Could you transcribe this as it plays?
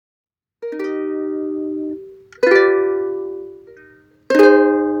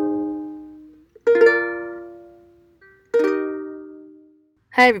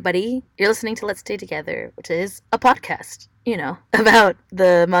Hi, everybody. You're listening to Let's Stay Together, which is a podcast, about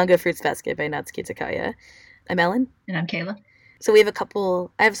the manga Fruits Basket by Natsuki Takaya. I'm Ellen. And I'm Kayla. So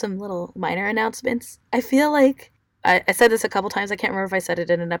I have some little minor announcements. I feel like I said this a couple times. I can't remember if I said it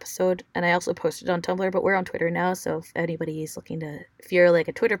in an episode, and I also posted on Tumblr, but we're on Twitter now, so if you're like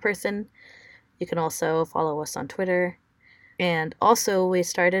a Twitter person, you can also follow us on Twitter. And also, we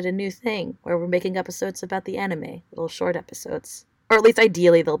started a new thing where we're making episodes about the anime, little short episodes. Or at least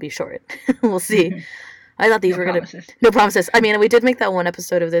ideally they'll be short. We'll see. I thought these were going to... No promises. I mean, we did make that one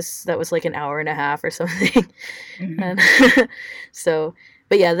episode of this that was like an hour and a half or something. And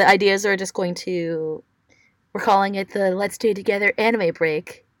but yeah, the ideas are just going to... We're calling it the Let's Stay Together anime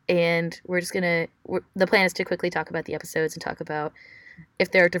break. And we're just going to... The plan is to quickly talk about the episodes and talk about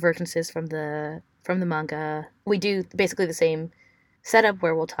if there are divergences from the manga. We do basically the same setup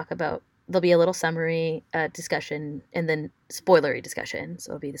where we'll talk about... There'll be a little summary discussion and then spoilery discussion.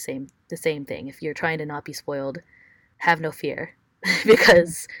 So it'll be the same thing. If you're trying to not be spoiled, have no fear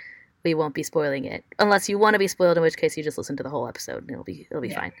because we won't be spoiling it unless you want to be spoiled. In which case, you just listen to the whole episode and it'll be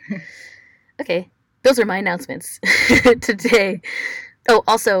fine. Okay, those are my announcements today. Oh,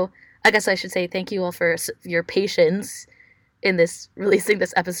 also, I guess I should say thank you all for your patience in releasing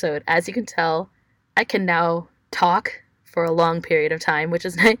this episode. As you can tell, I can now talk for a long period of time, which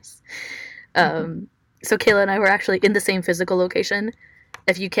is nice. So Kayla and I were actually in the same physical location.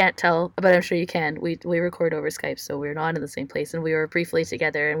 If you can't tell, but I'm sure you can, we record over Skype, so we're not in the same place, and we were briefly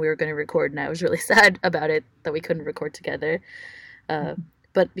together, and we were going to record, and I was really sad about it, that we couldn't record together.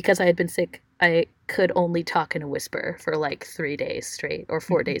 But because I had been sick, I could only talk in a whisper for like 3 days straight, or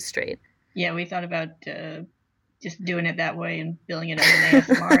 4 days straight. Yeah, we thought about just doing it that way and billing it as an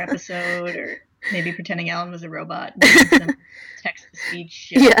ASMR episode, or maybe pretending Ellen was a robot and some text-to-speech.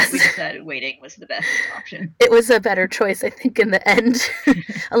 Yes. We decided waiting was the best option. It was a better choice, I think, in the end.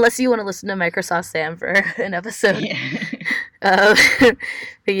 Unless you want to listen to Microsoft Sam for an episode. Yeah.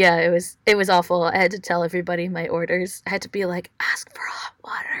 But yeah, it was awful. I had to tell everybody my orders. I had to be like, ask for hot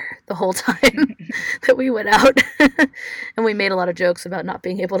water the whole time that we went out. And we made a lot of jokes about not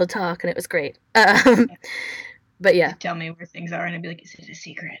being able to talk, and it was great. But yeah. Tell me where things are, and I'd be like, is it a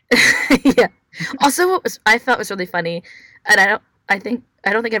secret? Yeah. Also, what I thought was really funny, and I don't think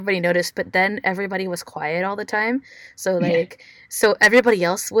everybody noticed, but then everybody was quiet all the time. So so everybody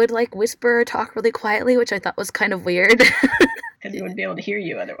else would like whisper or talk really quietly, which I thought was kind of weird. Because they wouldn't be able to hear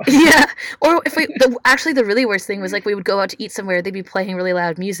you otherwise. Yeah. Or if actually the really worst thing was like we would go out to eat somewhere, they'd be playing really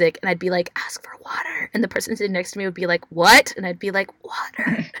loud music, and I'd be like, ask for water, and the person sitting next to me would be like, what? And I'd be like,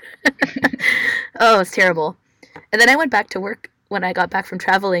 water. Oh, it's terrible. And then I went back to work when I got back from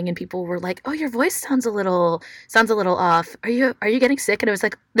traveling, and people were like, "Oh, your voice sounds a little off. Are you getting sick?" And I was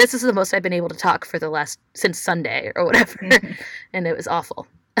like, "This is the most I've been able to talk since Sunday or whatever," and it was awful.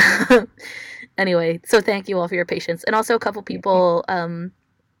 Anyway, so thank you all for your patience, and also a couple of people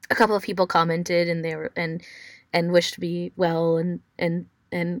commented, and they were and wished me well, and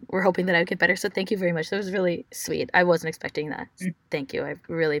we're hoping that I would get better. So thank you very much. That was really sweet. I wasn't expecting that. Thank you. I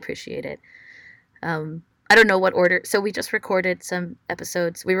really appreciate it. I don't know what order. So we just recorded some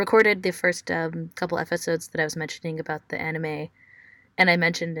episodes. We recorded the first couple episodes that I was mentioning about the anime. And I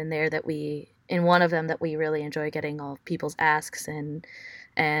mentioned in there that in one of them, that we really enjoy getting all people's asks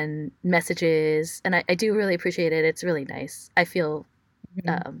and messages. And I do really appreciate it. It's really nice. I feel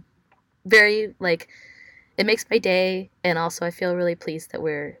very, like, it makes my day. And also I feel really pleased that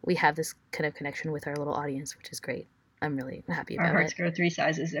we have this kind of connection with our little audience, which is great. I'm really happy about it. Our hearts grow 3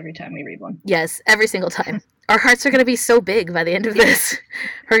 sizes every time we read one. Yes, every single time. Our hearts are going to be so big by the end of this.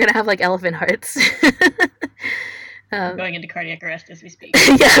 We're going to have, like, elephant hearts. Going into cardiac arrest as we speak.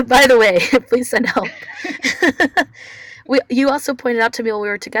 Yeah, by the way, please send help. You also pointed out to me while we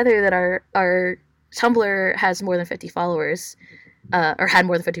were together that our Tumblr has more than 50 followers. Or had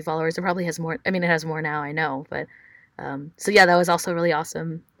more than 50 followers. It probably has more. I mean, it has more now, I know, but... so yeah, that was also really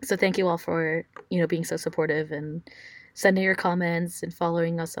awesome. So thank you all for, being so supportive and sending your comments and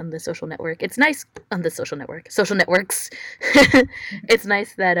following us on the social network. It's nice on the social networks. It's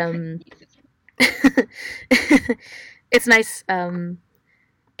nice that, it's nice.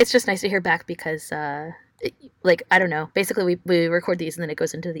 It's just nice to hear back because, I don't know. Basically, we record these and then it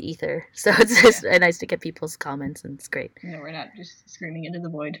goes into the ether. So it's just nice to get people's comments, and it's great. No, we're not just screaming into the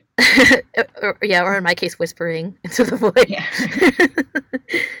void. or in my case, whispering into the void. Yeah.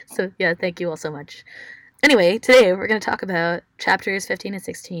 So, yeah, thank you all so much. Anyway, today we're going to talk about chapters 15 and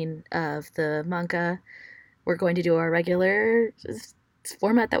 16 of the manga. We're going to do our regular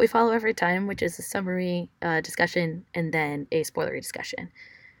format that we follow every time, which is a summary discussion and then a spoilery discussion.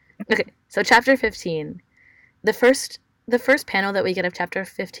 Okay, so chapter 15. The the first panel that we get of chapter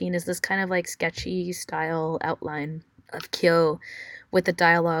 15 is this kind of like sketchy style outline of Kyo with the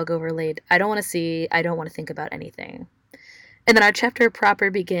dialogue overlaid. I don't want to see, I don't want to think about anything. And then our chapter proper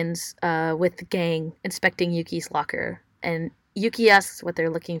begins with the gang inspecting Yuki's locker. And Yuki asks what they're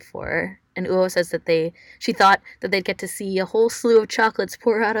looking for. And Uo says that she thought that they'd get to see a whole slew of chocolates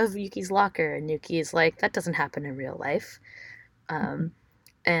pour out of Yuki's locker. And Yuki is like, that doesn't happen in real life. And,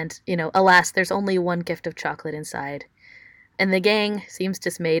 alas, there's only one gift of chocolate inside. And the gang seems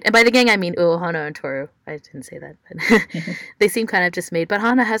dismayed. And by the gang, I mean Uo, Hana, and Toru. I didn't say that. But they seem kind of dismayed. But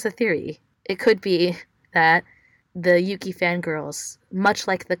Hana has a theory. It could be that the Yuki fangirls, much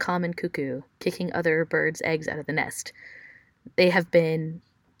like the common cuckoo, kicking other birds' eggs out of the nest, they have been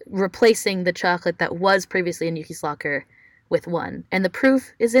replacing the chocolate that was previously in Yuki's locker with one. And the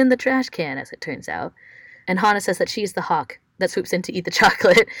proof is in the trash can, as it turns out. And Hana says that she's the hawk that swoops in to eat the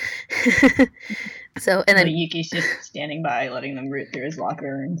chocolate. And then Yuki's just standing by, letting them root through his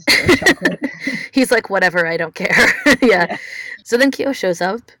locker and steal chocolate. He's like, whatever, I don't care. Yeah. So then Kyo shows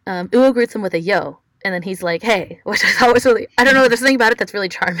up. Uo greets him with a yo. And then he's like, hey, which I thought was really, I don't know, there's something about it that's really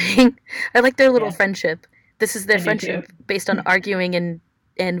charming. I like their little friendship. This is their friendship based on arguing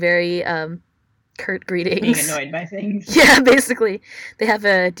and very curt greetings. Being annoyed by things. Yeah, basically. They have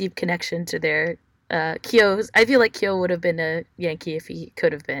a deep connection to their Kyo's. I feel like Kyo would have been a Yankee if he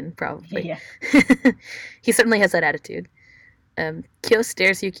could have been, probably. Yeah. He certainly has that attitude. Kyo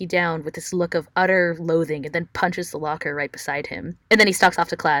stares Yuki down with this look of utter loathing and then punches the locker right beside him. And then he stalks off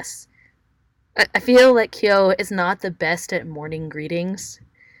to class. I feel like Kyo is not the best at morning greetings.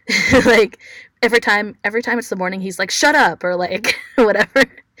 Like, every time it's the morning, he's like, shut up, or like, whatever.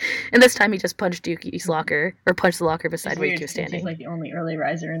 And this time he just punched Yuki's locker, or punched the locker beside where Yuki was standing. He's like the only early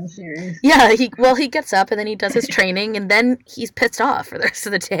riser in the series. Yeah, he gets up and then he does his training and then he's pissed off for the rest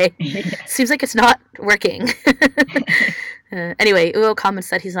of the day. Seems like it's not working. Anyway, Uo comments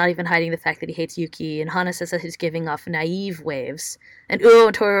that he's not even hiding the fact that he hates Yuki, and Hana says that he's giving off naive waves. And Uo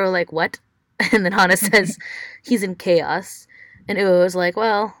and Toru are like, what? And then Hana says he's in chaos. And Uo is like,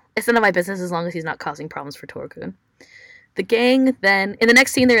 well, it's none of my business as long as he's not causing problems for Toru-kun. The gang then, in the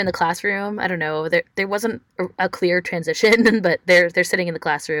next scene, they're in the classroom. I don't know, there wasn't a clear transition, but they're sitting in the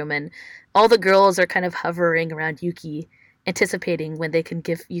classroom, and all the girls are kind of hovering around Yuki, anticipating when they can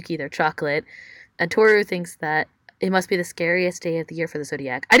give Yuki their chocolate. And Toru thinks that it must be the scariest day of the year for the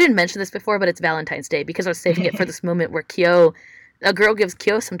Zodiac. I didn't mention this before, but it's Valentine's Day, because I was saving it for this moment where a girl gives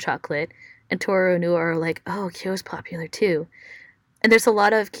Kyo some chocolate, and Toru and Uo are like, oh, Kyo's popular too. And there's a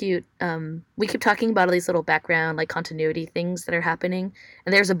lot of cute, we keep talking about all these little background, like, continuity things that are happening,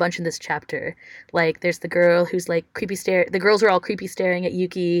 and there's a bunch in this chapter. Like, there's the girl who's, like, the girls are all creepy staring at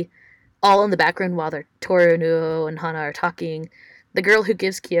Yuki, all in the background while Toru, Uo, and Hana are talking. The girl who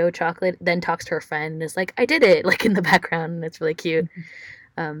gives Kyo chocolate then talks to her friend and is like, I did it, like, in the background, and it's really cute.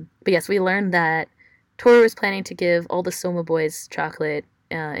 But yes, we learned that Toru is planning to give all the Soma boys chocolate,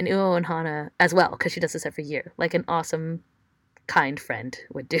 and Uo and Hana as well, because she does this every year, like an awesome, kind friend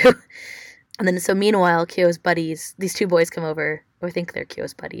would do. And then, so meanwhile, Kyo's buddies, these two boys come over, or I think they're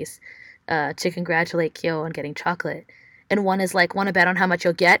Kyo's buddies, to congratulate Kyo on getting chocolate. And one is like, want to bet on how much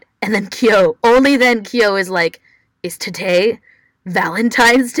you'll get? And then only then Kyo is like, is today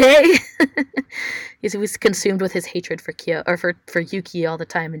Valentine's Day? He was consumed with his hatred for Kyo, or for Yuki all the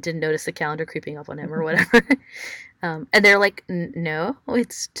time, and didn't notice the calendar creeping up on him or whatever. And they're like, no,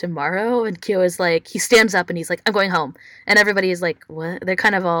 it's tomorrow. And Kyo is like, he stands up and he's like, I'm going home. And everybody is like, what? They're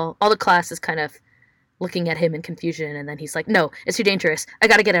kind of all the class is kind of looking at him in confusion. And then he's like, no, it's too dangerous. I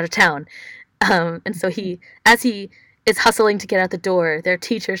got to get out of town. And so as he is hustling to get out the door, their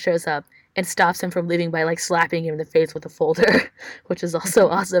teacher shows up and stops him from leaving by, like, slapping him in the face with a folder, which is also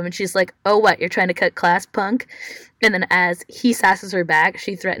awesome. And she's like, oh, what, you're trying to cut class, punk? And then as he sasses her back,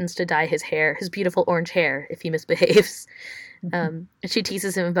 she threatens to dye his beautiful orange hair, if he misbehaves. And she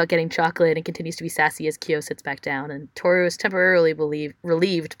teases him about getting chocolate and continues to be sassy as Kyo sits back down. And Toru is temporarily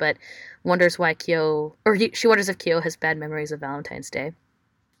relieved, but wonders why she wonders if Kyo has bad memories of Valentine's Day.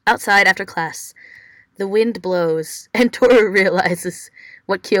 Outside, after class, the wind blows, and Toru realizes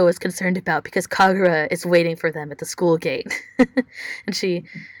what Kyo is concerned about because Kagura is waiting for them at the school gate.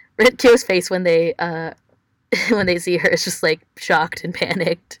 And Kyo's face when they see her is just, like, shocked and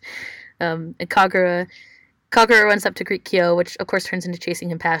panicked. And Kagura runs up to greet Kyo, which of course turns into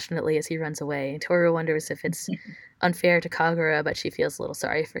chasing him passionately as he runs away. Toru wonders if it's unfair to Kagura, but she feels a little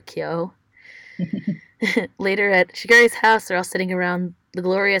sorry for Kyo. Later at Shiguri's house, they're all sitting around the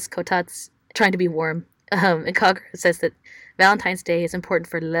glorious kotatsu trying to be warm. And Kagura says that Valentine's Day is important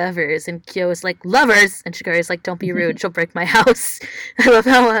for lovers. And Kyo is like, lovers! And Shigure is like, don't be rude, she'll break my house. I love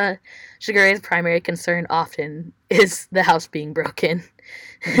how Shigure's primary concern often is the house being broken.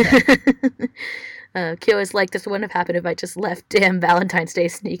 Kyo is like, this wouldn't have happened if I just left damn Valentine's Day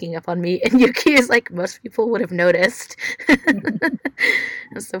sneaking up on me. And Yuki is like, most people would have noticed.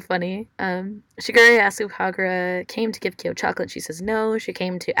 That's so funny. Shigure asks if Kagura came to give Kyo chocolate. She says no. She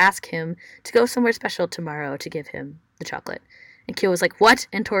came to ask him to go somewhere special tomorrow to give him the chocolate. And Kyo was like, what?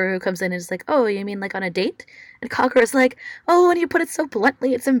 And Toru comes in and is like, oh, you mean like on a date? And Kagura's like, oh, when you put it so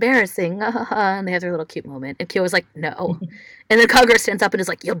bluntly, it's embarrassing. And they have their little cute moment. And Kyo is like, no. And then Kagura stands up and is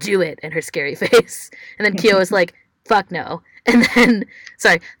like, you'll do it. And her scary face. And then Kyo is like, fuck no. And then,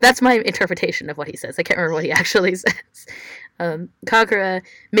 sorry, that's my interpretation of what he says. I can't remember what he actually says. Kagura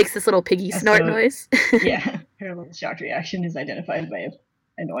makes this little piggy snort noise. Yeah, her little shocked reaction is identified by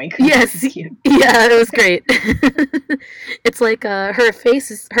annoying. Yes, yeah, it was great. It's like her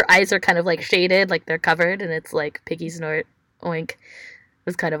eyes are kind of like shaded, like they're covered, and it's like piggy snort, oink. It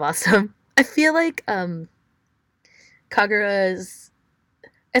was kind of awesome. I feel like Kagura's,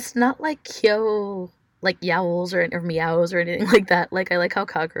 it's not like Kyo like yowls or meows or anything like that. Like I like how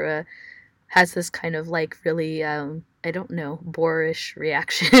Kagura has this kind of like really I don't know, boorish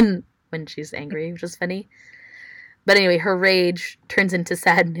reaction when she's angry, which is funny. But anyway, her rage turns into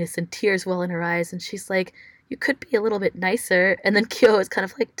sadness and tears well in her eyes, and she's like, you could be a little bit nicer. And then Kyo is kind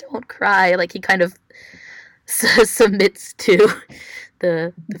of like, don't cry. Like he kind of submits to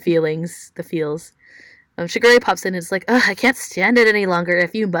the feelings, the feels. Shigure pops in and is like, ugh, I can't stand it any longer.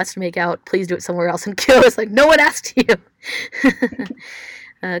 If you must make out, please do it somewhere else. And Kyo is like, no one asked you.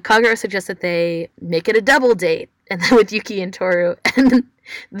 Kagura suggests that they make it a double date, and then with Yuki and Toru, and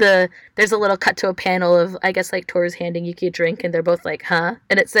there's a little cut to a panel of, I guess, like Toru's handing Yuki a drink, and they're both like, huh?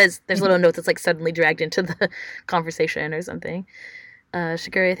 And it says, there's a little note that's like suddenly dragged into the conversation or something.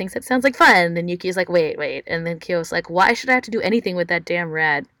 Shigure thinks it sounds like fun, and Yuki is like, wait, and then Kyo's like, why should I have to do anything with that damn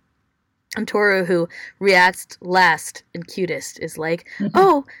rat? And Toru, who reacts last and cutest, is like,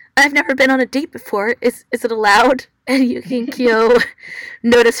 oh, I've never been on a date before. Is it allowed? And Yuki and Kyo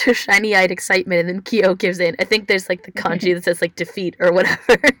notice her shiny-eyed excitement, and then Kyo gives in. I think there's like the kanji that says like defeat or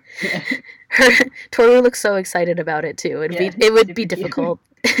whatever. Yeah. Toru looks so excited about it too. It would be difficult.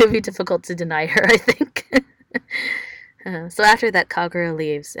 It would be difficult to deny her, I think. So after that, Kagura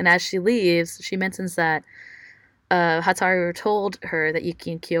leaves, and as she leaves, she mentions that Hataru told her that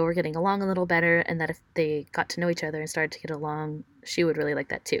Yuki and Kyo were getting along a little better, and that if they got to know each other and started to get along, she would really like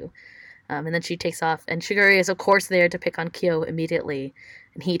that too. And then she takes off, and Shigure is of course there to pick on Kyo immediately,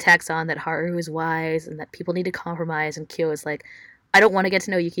 and he tacks on that Haru is wise and that people need to compromise, and Kyo is like, I don't want to get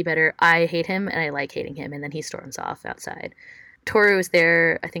to know Yuki better, I hate him and I like hating him, and then he storms off outside. Toru is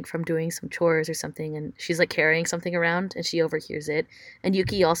there, I think from doing some chores or something, and she's like carrying something around, and she overhears it, and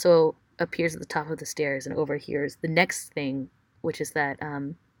Yuki also appears at the top of the stairs and overhears the next thing, which is that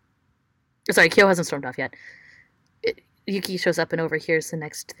sorry, Kyo hasn't stormed off yet. Yuki shows up and overhears the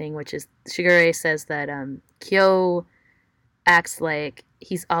next thing, which is Shigure says that Kyo acts like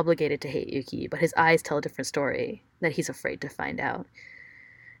he's obligated to hate Yuki, but his eyes tell a different story that he's afraid to find out.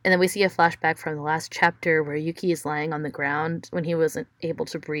 And then we see a flashback from the last chapter where Yuki is lying on the ground when he wasn't able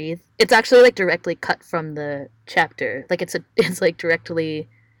to breathe. It's actually like directly cut from the chapter. Like it's like directly,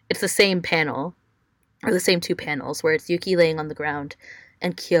 it's the same panel, or the same two panels, where it's Yuki laying on the ground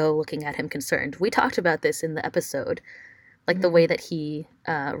and Kyo looking at him concerned. We talked about this in the episode, like the way that he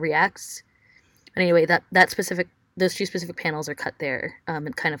reacts. But anyway, those two specific panels are cut there,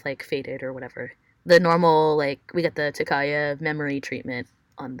 and kind of like faded or whatever. The normal, like, we get the Takaya memory treatment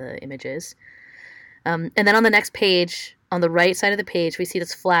on the images. And then on the next page, on the right side of the page, we see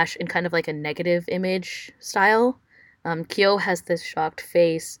this flash in kind of like a negative image style. Kyo has this shocked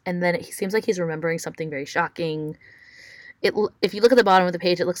face, and then he seems like he's remembering something very shocking. If you look at the bottom of the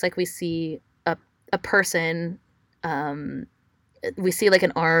page, it looks like we see a person. We see like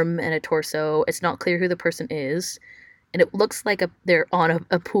an arm and a torso. It's not clear who the person is, and it looks like they're on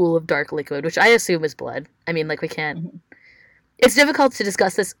a pool of dark liquid, which I assume is blood. I mean, like, we can't. Mm-hmm. It's difficult to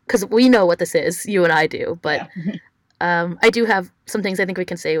discuss this because we know what this is. You and I do, but yeah. I do have some things I think we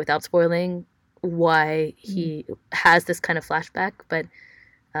can say without spoiling why he has this kind of flashback. But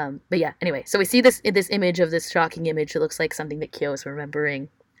yeah. Anyway, so we see this image of this shocking image. It looks like something that Kyo is remembering.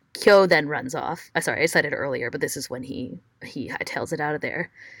 Kyo then runs off. Sorry, I said it earlier, but this is when he hightails it out of there.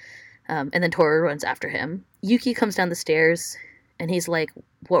 And then Toru runs after him. Yuki comes down the stairs, and he's like,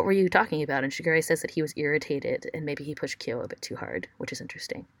 what were you talking about? And Shigure says that he was irritated, and maybe he pushed Kyo a bit too hard, which is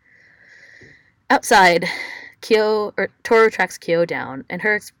interesting. Outside, Toru tracks Kyo down, and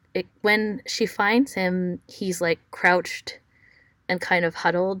when she finds him, he's like crouched and kind of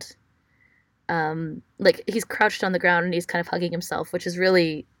huddled. Like he's crouched on the ground and he's kind of hugging himself, which is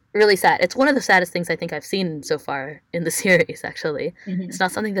really, really sad. It's one of the saddest things I think I've seen so far in the series, actually. It's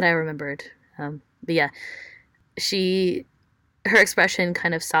not something that I remembered. But yeah, her expression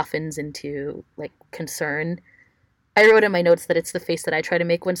kind of softens into like concern. I wrote in my notes that it's the face that I try to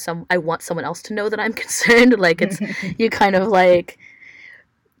make when I want someone else to know that I'm concerned. Like it's you kind of like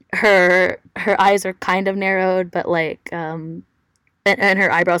her eyes are kind of narrowed, but like and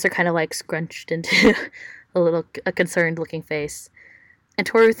her eyebrows are kind of like scrunched into a concerned looking face. And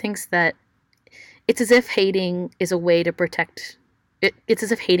Toru thinks that it's as if hating is a way to protect. It's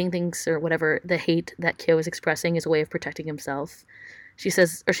as if hating things or whatever, the hate that Kyo is expressing is a way of protecting himself. She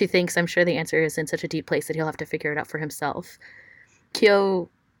says, or she thinks, I'm sure the answer is in such a deep place that he'll have to figure it out for himself. Kyo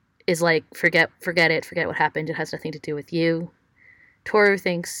is like, forget it, forget what happened, it has nothing to do with you. Toru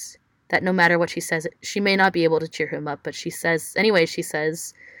thinks that no matter what she says, she may not be able to cheer him up, but she says,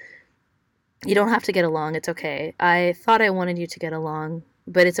 you don't have to get along, it's okay. I thought I wanted you to get along,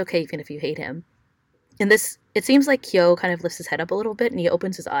 but it's okay even if you hate him. In this, it seems like Kyo kind of lifts his head up a little bit and he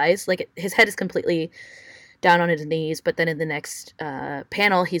opens his eyes. Like his head is completely down on his knees, but then in the next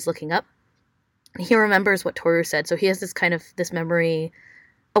panel, he's looking up. He remembers what Toru said, so he has this memory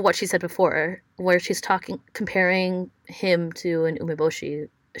of what she said before, where she's comparing him to an umeboshi.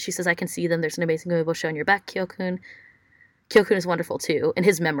 She says, I can see them, there's an amazing umeboshi on your back, Kyo-kun. Kyo-kun is wonderful too. In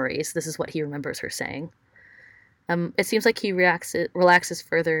his memories, this is what he remembers her saying. It seems like he relaxes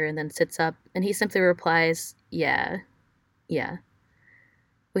further and then sits up, and he simply replies, yeah.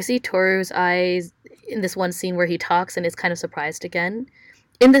 We see Toru's eyes in this one scene where he talks and is kind of surprised again.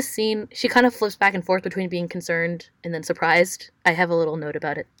 In this scene, she kind of flips back and forth between being concerned and then surprised. I have a little note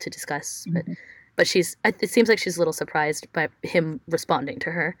about it to discuss, but it seems like she's a little surprised by him responding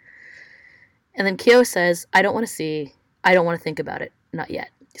to her. And then Kyo says, I don't want to see, I don't want to think about it, not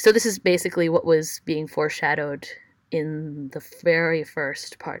yet. So this is basically what was being foreshadowed in the very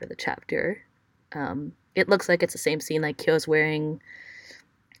first part of the chapter. It looks like it's the same scene, like Kyo's wearing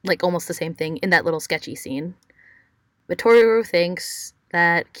like almost the same thing in that little sketchy scene. But Toru thinks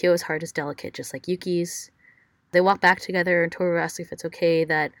that Kyo's heart is delicate, just like Yuki's. They walk back together and Toru asks if it's okay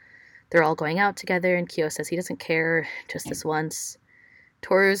that they're all going out together, and Kyo says he doesn't care, just this once.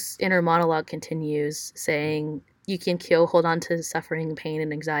 Toru's inner monologue continues, saying, Yuki and Kyo hold on to suffering, pain,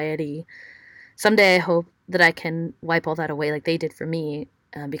 and anxiety. Someday I hope that I can wipe all that away like they did for me,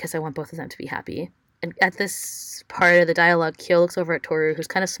 because I want both of them to be happy. And at this part of the dialogue, Kyo looks over at Toru, who's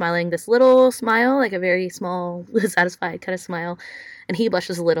kind of smiling this little smile, like a very small, satisfied kind of smile, and he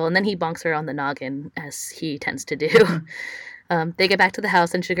blushes a little, and then he bonks her on the noggin, as he tends to do. They get back to the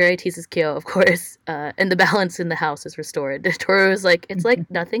house, and Shigure teases Kyo, of course, and the balance in the house is restored. Toru is like, it's like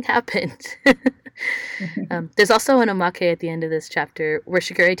nothing happened. There's also an omake at the end of this chapter where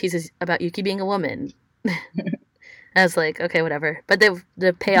Shigure teases about Yuki being a woman. I was like, okay, whatever. But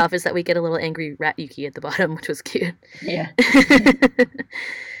the payoff is that we get a little angry rat Yuki at the bottom, which was cute. Yeah.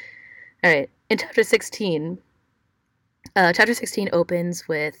 All right. In chapter 16 opens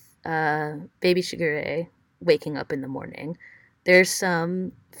with baby Shigure waking up in the morning. There's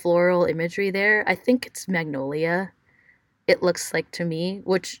some floral imagery there. I think it's magnolia. It looks like to me,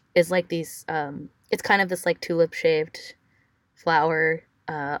 which is like these, it's kind of this like tulip shaped flower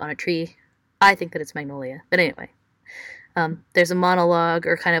on a tree. I think that it's magnolia. But anyway. There's a monologue,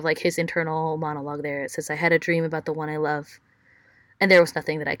 or kind of like his internal monologue there. It says, I had a dream about the one I love, and there was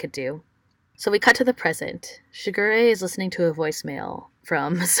nothing that I could do. So we cut to the present. Shigure is listening to a voicemail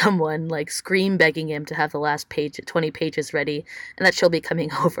from someone, like, scream begging him to have the last 20 pages ready, and that she'll be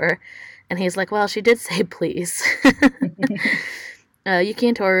coming over. And he's like, well, she did say please. Yuki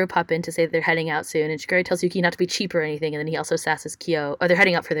and Toru pop in to say that they're heading out soon, and Shigure tells Yuki not to be cheap or anything, and then he also sasses Kyo, or they're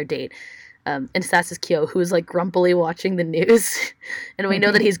heading out for their date. And sasses Kyo, who is like grumpily watching the news, and we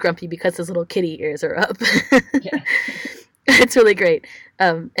know that he's grumpy because his little kitty ears are up. Yeah. It's really great.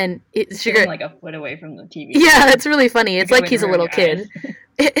 And Shigure like a foot away from the TV. Yeah, it's really funny. It's like he's a little kid.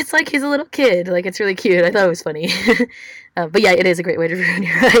 It's like he's a little kid. Like, it's really cute. I thought it was funny. But yeah, it is a great way to ruin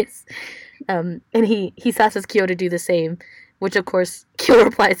your eyes. And he sasses Kyo to do the same, which of course Kyo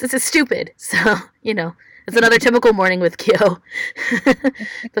replies, "This is stupid." So, you know. It's another typical morning with Kyo.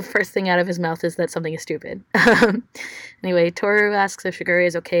 The first thing out of his mouth is that something is stupid. Anyway, Toru asks if Shigure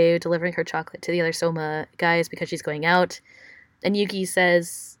is okay delivering her chocolate to the other Soma guys because she's going out. And Yuki's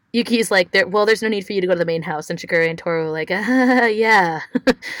like, there's no need for you to go to the main house. And Shigure and Toru are like, yeah.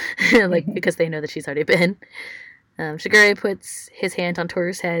 Like, because they know that she's already been. Shigure puts his hand on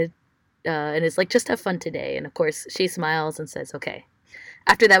Toru's head and is like, just have fun today. And of course, she smiles and says, okay.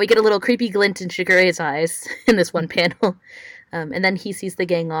 After that, we get a little creepy glint in Shigure's eyes in this one panel. And then he sees the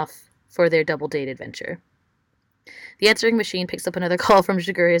gang off for their double date adventure. The answering machine picks up another call from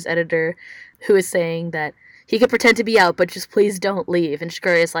Shigure's editor, who is saying that he could pretend to be out, but just please don't leave. And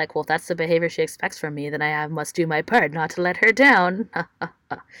Shigure is like, well, if that's the behavior she expects from me, then I must do my part not to let her down.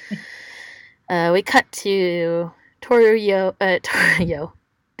 We cut to Toru.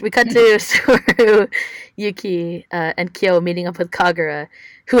 We cut to Toru, Yuki, and Kyo meeting up with Kagura,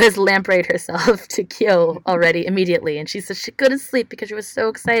 who has lampreyed herself to Kyo already immediately. And she says she couldn't sleep because she was so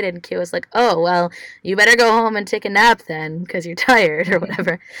excited. And Kyo was like, oh, well, you better go home and take a nap then because you're tired or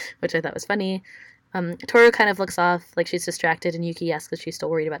whatever, which I thought was funny. Toru kind of looks off like she's distracted, and Yuki asks if she's still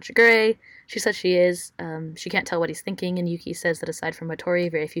worried about Shigure. She says she is. She can't tell what he's thinking, and Yuki says that aside from Motori,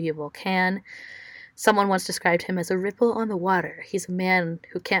 very few people can. Someone once described him as a ripple on the water. He's a man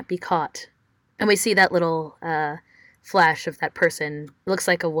who can't be caught. And we see that little flash of that person. It looks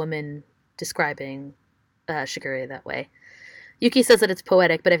like a woman describing Shigure that way. Yuki says that it's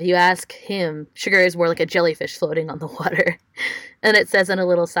poetic, but if you ask him, Shigure is more like a jellyfish floating on the water. And it says in a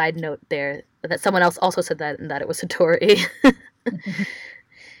little side note there that someone else also said that, and that it was Satori.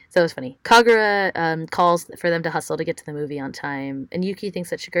 So it was funny. Kagura calls for them to hustle to get to the movie on time, and Yuki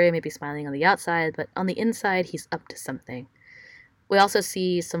thinks that Shigure may be smiling on the outside, but on the inside, he's up to something. We also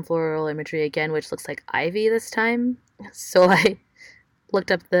see some floral imagery again, which looks like ivy this time. So I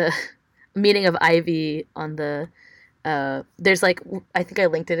looked up the meaning of ivy on the... there's like, I think I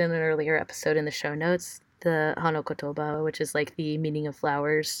linked it in an earlier episode in the show notes, the Hanokotoba, which is like the meaning of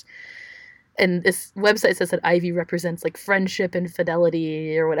flowers. And this website says that ivy represents like friendship and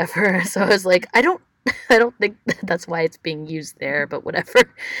fidelity or whatever. So I was like, I don't think that's why it's being used there, but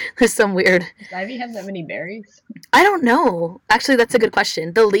whatever. There's some weird... Does ivy have that many berries? I don't know. Actually, that's a good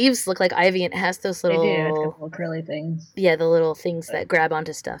question. The leaves look like ivy, and it has those little... They do. It's got little curly things. Yeah, the little things that grab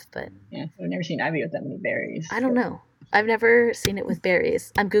onto stuff, but... Yeah, I've never seen ivy with that many berries. I don't know. I've never seen it with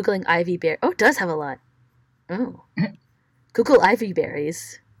berries. I'm Googling ivy berry. Oh, it does have a lot. Oh. Google ivy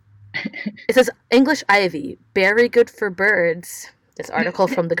berries. It says English ivy, berry good for birds. This article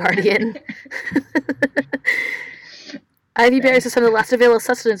from The Guardian. Ivy berries are some of the last available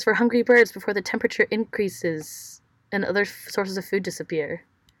sustenance for hungry birds before the temperature increases and other sources of food disappear.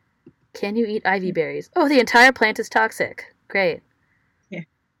 Can you eat ivy berries? Oh, the entire plant is toxic. Great. Yeah.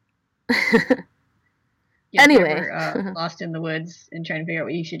 Anyway. If you're ever, lost in the woods and trying to figure out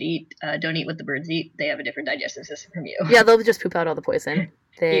what you should eat, don't eat what the birds eat. They have a different digestive system from you. Yeah, they'll just poop out all the poison.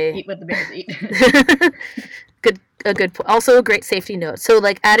 They eat what the bears eat. Also a great safety note. So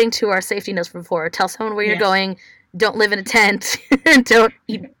like adding to our safety notes from before, tell someone where you're going, don't live in a tent, and don't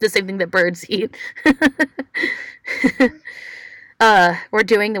eat the same thing that birds eat. We're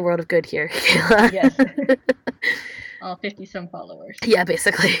doing the world of good here, Kayla. Yes. All 50-some followers. Yeah,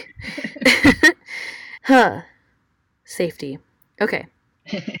 basically. Safety. Okay.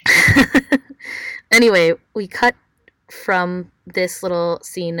 Anyway, we cut from this little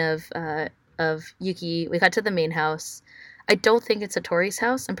scene of Yuki. We cut to the main house. I don't think it's Hattori's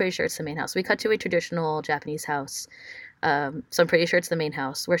house. I'm pretty sure it's the main house. We cut to a traditional Japanese house. So I'm pretty sure it's the main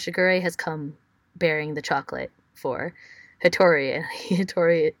house where Shigure has come bearing the chocolate for Hattori. And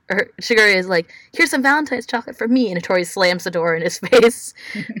Shigure is like, here's some Valentine's chocolate for me. And Hattori slams the door in his face,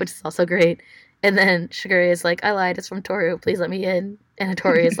 which is also great. And then Shigure is like, I lied, it's from Toru, please let me in. And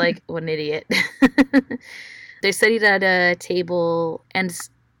Hattori is like, what an idiot. They're sitting at a table, and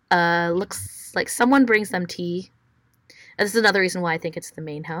looks like someone brings them tea. And this is another reason why I think it's the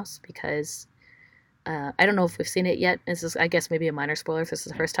main house, because I don't know if we've seen it yet. This is, I guess, maybe a minor spoiler if this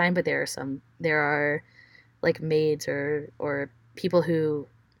is the first time, but there are like maids or people who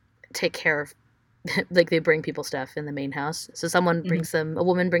take care of, like they bring people stuff in the main house. So someone brings them, a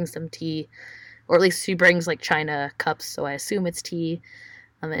woman brings them tea, or at least she brings like china cups, so I assume it's tea.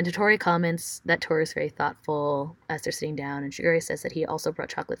 And Hattori comments that Toru is very thoughtful as they're sitting down, and Shigure says that he also brought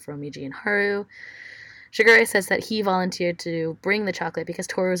chocolate for Omiji and Haru. Shigure says that he volunteered to bring the chocolate because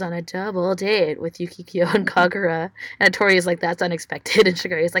Toru was on a double date with Yuki, Kyo, and Kagura. And Hattori is like, that's unexpected. And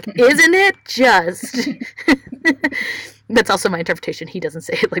Shigure is like, isn't it just? That's also my interpretation. He doesn't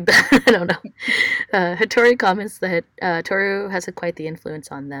say it like that. I don't know. Hattori comments that Toru has had quite the influence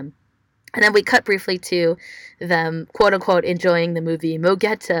on them. And then we cut briefly to them, quote-unquote, enjoying the movie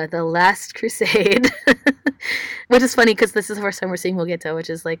Mogeta, The Last Crusade. Which is funny because this is the first time we're seeing Mogeta, which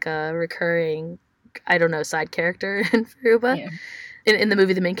is like a recurring, I don't know, side character in Furuba. Yeah. In the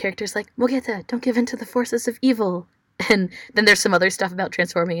movie, the main character is like, Mogeta, don't give in to the forces of evil. And then there's some other stuff about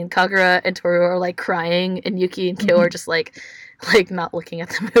transforming, and Kagura and Toru are like crying, and Yuki and Kyo are just like not looking at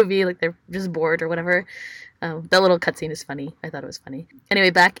the movie, like they're just bored or whatever. That little cutscene is funny. I thought it was funny. Anyway,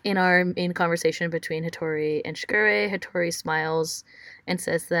 back in our main conversation between Hattori and Shigure, Hattori smiles and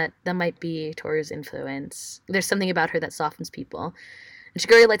says that might be Toru's influence. There's something about her that softens people. And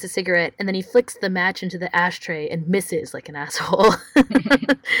Shigure lights a cigarette, and then he flicks the match into the ashtray and misses like an asshole.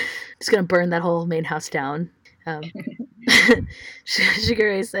 Just gonna burn that whole main house down.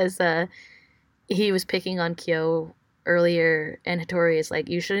 Shigure says he was picking on Kyo earlier, and Hattori is like,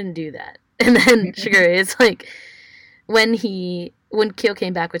 you shouldn't do that. And then Shigure is like, when Kyo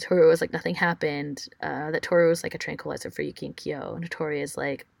came back with Toru, it was like nothing happened. That Toru was like a tranquilizer for Yuki and Kyo. And Hattori is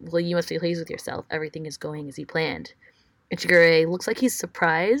like, well, you must be pleased with yourself. Everything is going as you planned. And Shigure looks like he's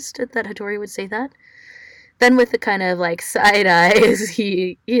surprised that Hattori would say that. Then with the kind of like side eyes,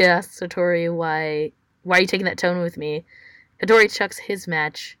 he asks Hattori, why are you taking that tone with me? Hattori chucks his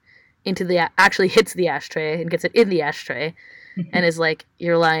match into actually hits the ashtray and gets it in the ashtray and is like,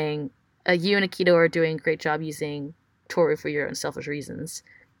 you're lying. You and Akito are doing a great job using Toru for your own selfish reasons.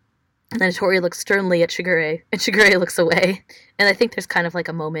 And then Hattori looks sternly at Shigure, and Shigure looks away. And I think there's kind of like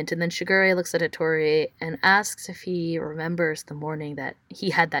a moment, and then Shigure looks at Hattori and asks if he remembers the morning that he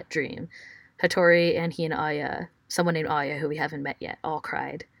had that dream. Hattori and he and Aya, someone named Aya, who we haven't met yet, all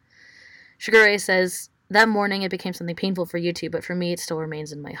cried. Shigure says, that morning it became something painful for you two, but for me it still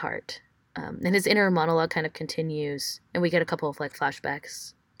remains in my heart. And his inner monologue kind of continues, and we get a couple of like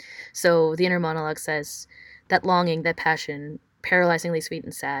flashbacks. So the inner monologue says, that longing, that passion, paralyzingly sweet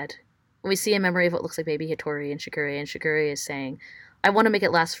and sad. We see a memory of what looks like baby Hattori and Shigure is saying, I want to make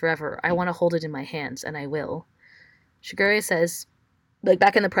it last forever. I want to hold it in my hands, and I will. Shigure says, like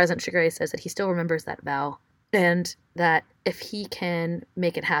back in the present, Shigure says that he still remembers that vow, and that if he can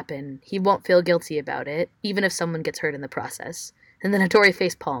make it happen, he won't feel guilty about it, even if someone gets hurt in the process. And then Hattori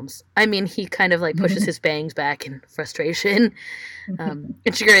face palms. I mean, he kind of like pushes his bangs back in frustration. And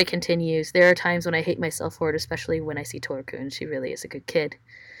Shigure continues, there are times when I hate myself for it, especially when I see Toru-kun. She really is a good kid.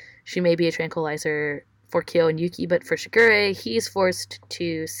 She may be a tranquilizer for Kyo and Yuki, but for Shigure, he's forced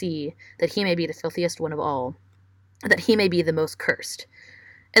to see that he may be the filthiest one of all. That he may be the most cursed.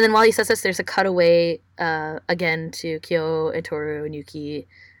 And then while he says this, there's a cutaway again to Kyo and Toru and Yuki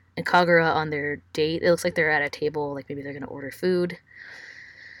and Kagura on their date. It looks like they're at a table, like maybe they're going to order food.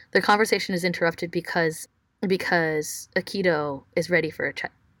 Their conversation is interrupted because Akito is ready for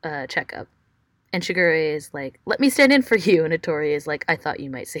a checkup. And Shigure is like, let me stand in for you. And Hattori is like, I thought you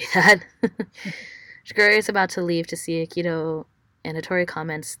might say that. Shigure is about to leave to see Akito, and Hattori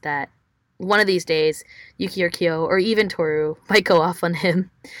comments that one of these days, Yuki or Kyo, or even Toru, might go off on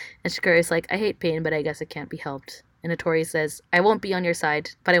him. And Shigure is like, I hate pain, but I guess it can't be helped. And Hattori says, I won't be on your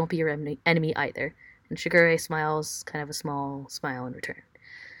side, but I won't be your enemy either. And Shigure smiles, kind of a small smile in return.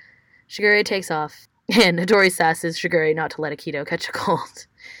 Shigure takes off, and Hattori sasses Shigure not to let Akito catch a cold.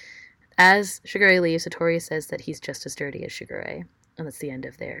 As Shigure leaves, Hattori says that he's just as dirty as Shigure, and that's the end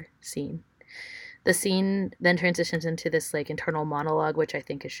of their scene. The scene then transitions into this like internal monologue, which I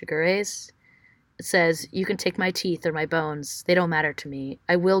think is Shigure's. It says, you can take my teeth or my bones, they don't matter to me.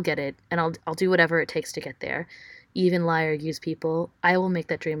 I will get it, and I'll do whatever it takes to get there. Even lie or use people, I will make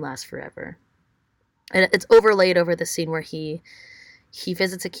that dream last forever. And it's overlaid over the scene where he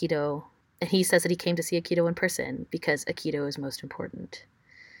visits Akito, and he says that he came to see Akito in person because Akito is most important.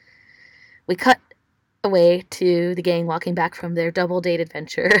 We cut away to the gang walking back from their double date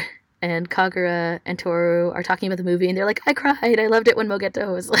adventure, and Kagura and Toru are talking about the movie, and they're like, I cried, I loved it when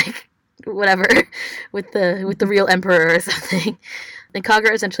Mogeto was like, whatever, with the real emperor or something. And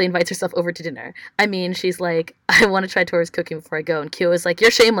Kagura essentially invites herself over to dinner. I mean, she's like, I want to try Toru's cooking before I go, and Kyo is like,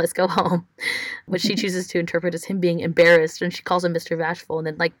 you're shameless, go home. Which she chooses to interpret as him being embarrassed, and she calls him Mr. Vashful, and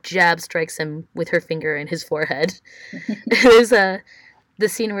then like strikes him with her finger in his forehead. There's the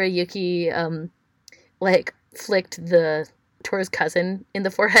scene where Yuki like flicked Toru's cousin in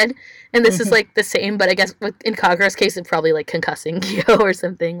the forehead, and this is like the same, but I guess in Kagura's case it's probably like concussing Kyo or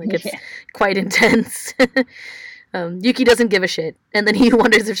something. Like it's quite intense. Yuki doesn't give a shit, and then he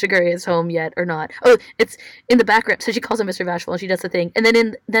wonders if Shigure is home yet or not. Oh, it's in the background, so she calls him Mr. Vashful, and she does the thing, and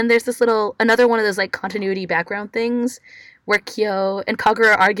then there's this another one of those like continuity background things where Kyo and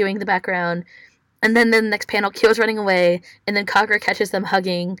Kagura are arguing in the background, and then the next panel Kyo's running away, and then Kagura catches them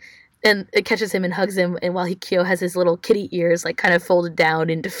hugging, and it catches him and hugs him, and while Kyo has his little kitty ears like kind of folded down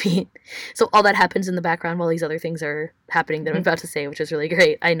in defeat. So all that happens in the background while these other things are happening that I'm about to say, which is really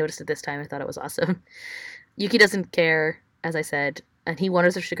great. I noticed it this time. I thought it was awesome. Yuki doesn't care, as I said, and he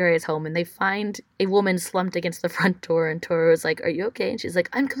wonders if Shigure is home, and they find a woman slumped against the front door, and Toru is like, are you okay? And she's like,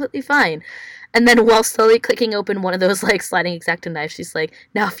 I'm completely fine. And then while slowly clicking open one of those like sliding X-Acto knives, she's like,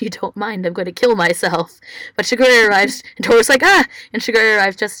 now if you don't mind, I'm going to kill myself. But Shigure arrives, and Toru's like, ah! And Shigure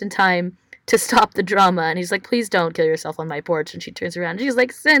arrives just in time to stop the drama. And he's like, please don't kill yourself on my porch. And she turns around and she's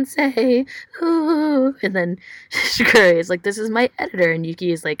like, Sensei. Ooh. And then Shigure is like, this is my editor. And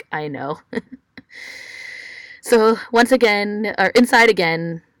Yuki is like, I know. So once again, or inside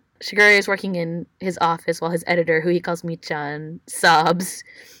again, Shigure is working in his office while his editor, who he calls Michan, sobs.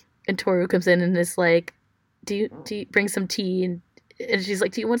 And Toru comes in and is like, do you bring some tea? And she's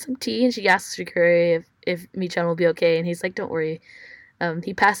like, do you want some tea? And she asks Shigure if Michan will be okay. And he's like, don't worry.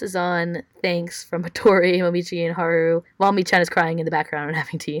 He passes on thanks from Hattori, Momichi, and Haru, while Michan is crying in the background and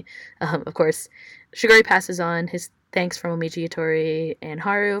having tea. Of course, Shigure passes on his thanks from Momichi, Hattori, and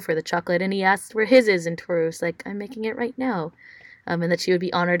Haru for the chocolate, and he asks where his is, and Toru's like, I'm making it right now. And that she would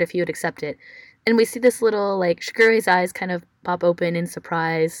be honored if he would accept it. And we see this little, like, Shigure's eyes kind of pop open in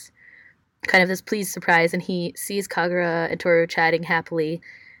surprise, kind of this pleased surprise, and he sees Kagura and Toru chatting happily,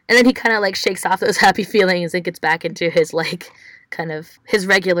 and then he kind of, like, shakes off those happy feelings and gets back into his, like, kind of his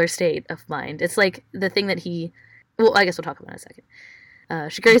regular state of mind. It's like the thing that well, I guess we'll talk about it in a second.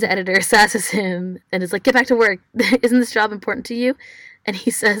 Shigure's editor sasses him and is like, get back to work. Isn't this job important to you? And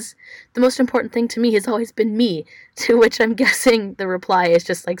he says, the most important thing to me has always been me. To which I'm guessing the reply is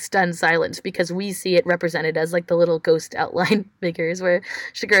just like stunned silence, because we see it represented as like the little ghost outline figures where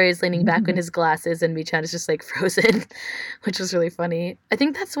Shigure is leaning back in his glasses and Michan is just like frozen, which was really funny. I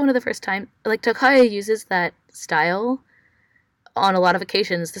think that's one of the first time, like, Takaya uses that style on a lot of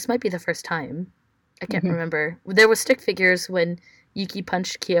occasions. This might be the first time. I can't remember. There was stick figures when Yuki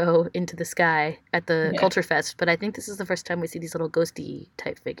punched Kyo into the sky at the Culture Fest, but I think this is the first time we see these little ghosty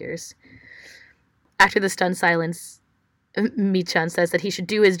type figures. After the stunned silence, Michan says that he should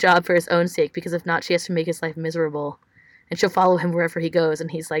do his job for his own sake, because if not, she has to make his life miserable, and she'll follow him wherever he goes,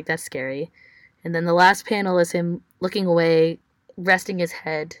 and he's like, that's scary. And then the last panel is him looking away, resting his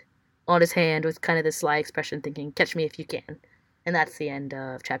head on his hand with kind of this sly expression, thinking, catch me if you can. And that's the end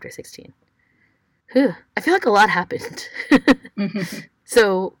of chapter 16. Whew. I feel like a lot happened.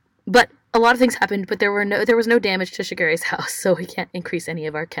 So, but a lot of things happened, but there was no damage to Shigure's house, so we can't increase any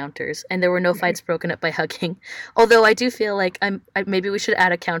of our counters. And there were no fights broken up by hugging. Although I do feel like maybe we should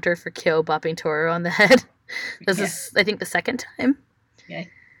add a counter for Kyo bopping Toru on the head. This is, I think, the second time. Yeah, I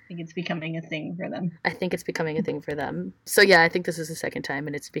think it's becoming a thing for them. So yeah, I think this is the second time,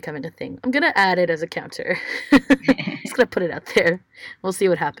 and it's becoming a thing. I'm gonna add it as a counter. Just gonna put it out there. We'll see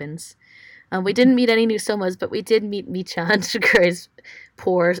what happens. We didn't meet any new Somas, but we did meet Michan, Shigure's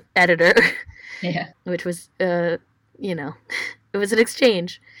poor editor. Yeah. Which was, it was an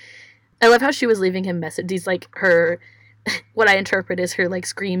exchange. I love how she was leaving him these, like, what I interpret as her, like,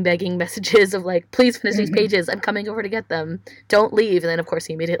 scream begging messages of, like, please finish these pages. I'm coming over to get them. Don't leave. And then, of course,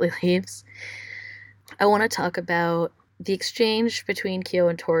 he immediately leaves. I want to talk about the exchange between Kyo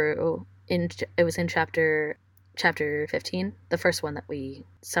and Toru. It was in chapter 15, the first one that we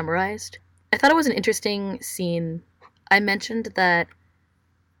summarized. I thought it was an interesting scene. I mentioned that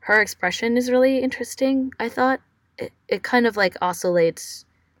her expression is really interesting. I thought it kind of like oscillates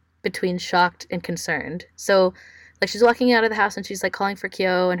between shocked and concerned. So, like, she's walking out of the house and she's like calling for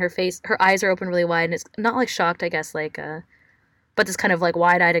Kyo, and her eyes are open really wide, and it's not like shocked, I guess, like, but this kind of like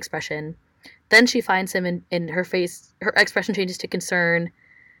wide-eyed expression. Then she finds him, in her face, her expression changes to concern.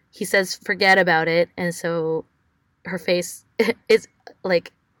 He says, forget about it, and so her face is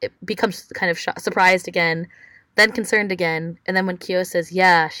like, it becomes kind of surprised again, then concerned again, and then when Kyo says,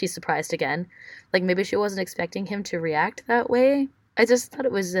 yeah, she's surprised again. Like, maybe she wasn't expecting him to react that way. I just thought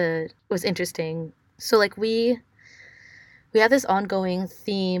it was interesting. So, like, we have this ongoing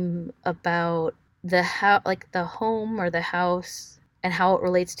theme about the home or the house and how it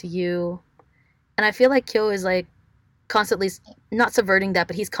relates to you. And I feel like Kyo is, like, constantly, not subverting that,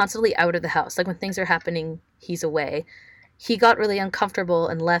 but he's constantly out of the house. Like, when things are happening, he's away. He got really uncomfortable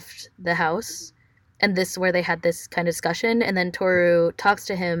and left the house, and this is where they had this kind of discussion, and then Toru talks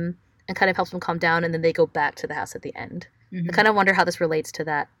to him and kind of helps him calm down, and then they go back to the house at the end. I kind of wonder how this relates to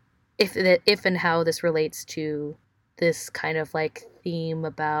that, if and how this relates to this kind of like theme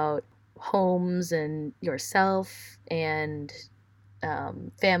about homes and yourself and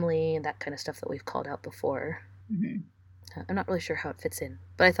family and that kind of stuff that we've called out before. I'm not really sure how it fits in,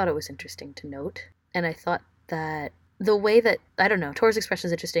 but I thought it was interesting to note, and I thought that the way that, I don't know, Toru's expression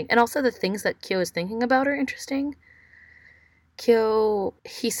is interesting. And also the things that Kyo is thinking about are interesting. Kyo,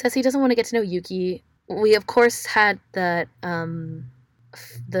 he says he doesn't want to get to know Yuki. We, of course, had that,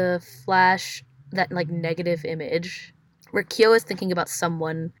 the flash, that, like, negative image where Kyo is thinking about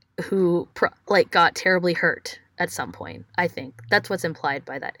someone who, got terribly hurt at some point, I think. That's what's implied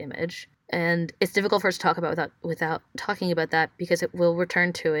by that image. And it's difficult for us to talk about without talking about that, because it will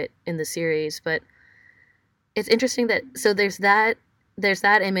return to it in the series, but it's interesting that, so there's that, there's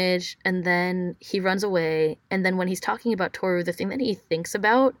that image, and then he runs away, and then when he's talking about Toru, the thing that he thinks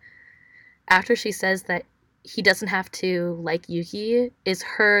about after she says that he doesn't have to like Yuki is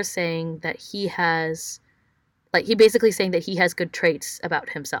her saying that he has, like, he basically saying that he has good traits about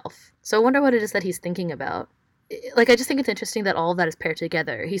himself. So I wonder what it is that he's thinking about. Like, I just think it's interesting that all of that is paired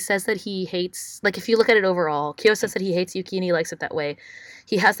together. He says that he hates, like, if you look at it overall, Kyo says that he hates Yuki and he likes it that way.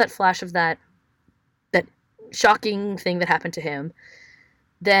 He has that flash of that shocking thing that happened to him.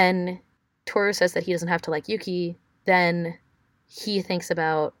 Then Toru says that he doesn't have to like Yuki. Then he thinks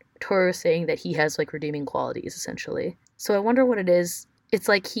about Toru saying that he has, like, redeeming qualities, essentially. So I wonder what it is. It's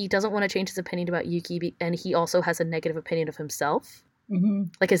like he doesn't want to change his opinion about Yuki, and he also has a negative opinion of himself. Mm-hmm.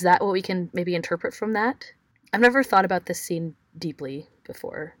 Like, is that what we can maybe interpret from that? I've never thought about this scene deeply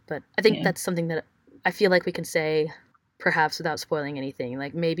before, but I think that's something that I feel like we can say, perhaps without spoiling anything.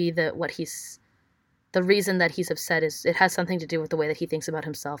 Like, maybe the reason that he's upset is it has something to do with the way that he thinks about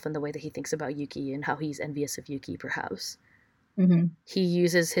himself and the way that he thinks about Yuki and how he's envious of Yuki, perhaps. Mm-hmm. He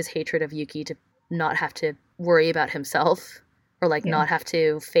uses his hatred of Yuki to not have to worry about himself, or, like, not have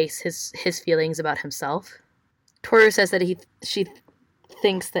to face his feelings about himself. Toru says that she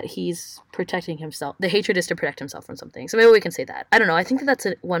thinks that he's protecting himself. The hatred is to protect himself from something. So maybe we can say that. I don't know. I think that's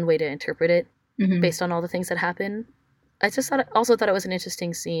one way to interpret it, based on all the things that happen. I just also thought it was an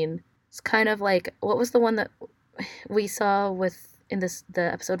interesting scene. It's kind of like, what was the one that we saw in the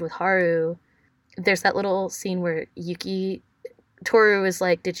episode with Haru? There's that little scene where Toru is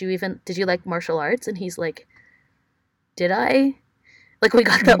like, did you like martial arts? And he's like, did I? Like, we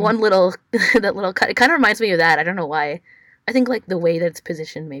got that one little cut. It kind of reminds me of that. I don't know why. I think, like, the way that it's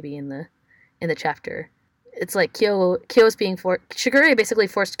positioned maybe in the chapter. It's like Kyo's being Shigure basically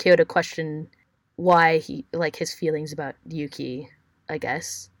forced Kyo to question why he, like, his feelings about Yuki, I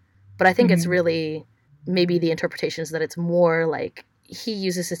guess. But I think it's really, maybe the interpretation is that it's more like he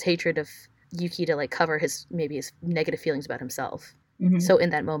uses his hatred of Yuki to, like, cover his negative feelings about himself. So in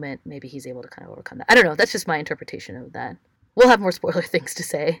that moment, maybe he's able to kind of overcome that. I don't know. That's just my interpretation of that. We'll have more spoiler things to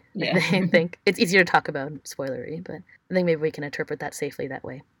say. Yeah. I think it's easier to talk about spoilery, but I think maybe we can interpret that safely that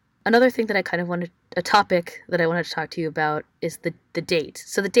way. Another thing that a topic that I wanted to talk to you about is the date.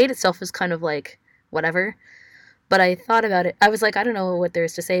 So the date itself is kind of like whatever, but I thought about it. I was like, I don't know what there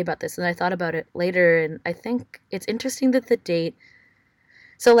is to say about this, and I thought about it later, and I think it's interesting that the date.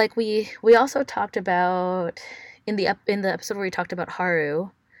 So, like, we also talked about in the episode where we talked about Haru,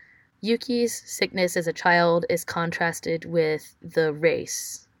 Yuki's sickness as a child is contrasted with the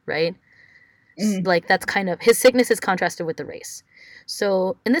race, right? Like, that's kind of, his sickness is contrasted with the race.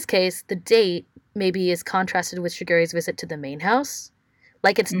 So in this case, the date maybe is contrasted with Shigure's visit to the main house.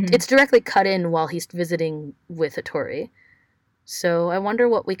 Like, it's directly cut in while he's visiting with Hattori. So I wonder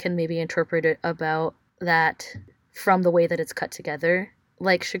what we can maybe interpret about that from the way that it's cut together.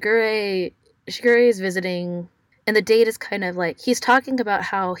 Like, Shigure is visiting, and the date is kind of like, he's talking about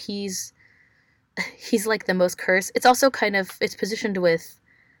how he's like the most cursed. It's also kind of, it's positioned with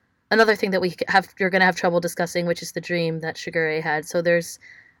another thing that you're going to have trouble discussing, which is the dream that Shigure had. So there's,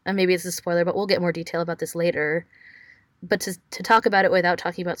 maybe it's a spoiler, but we'll get more detail about this later. But to talk about it without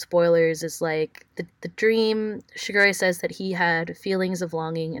talking about spoilers is like, the dream, Shigure says that he had feelings of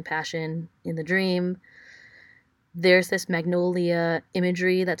longing and passion in the dream. There's this magnolia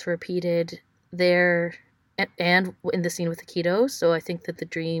imagery that's repeated there and in the scene with Akito. So I think that the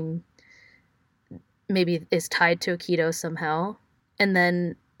dream maybe is tied to Akito somehow. And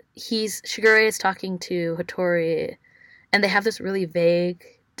then Shigure is talking to Hattori, and they have this really vague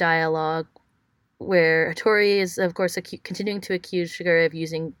dialogue where Hattori is, of course, continuing to accuse Shigure of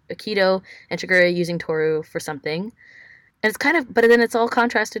using Akito, and Shigure using Toru for something. And it's kind of, but then it's all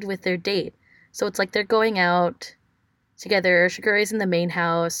contrasted with their date. So it's like they're going out together. Shigure is in the main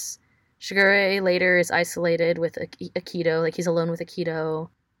house. Shigure later is isolated with Akito, like, he's alone with Akito.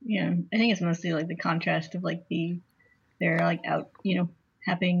 Yeah, I think it's mostly like the contrast of, like, they're like out,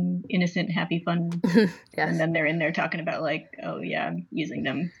 having innocent, happy fun, Yes. And then they're in there talking about, like, oh yeah, I'm using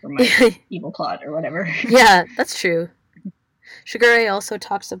them for my evil plot or whatever. Yeah, that's true. Shigure also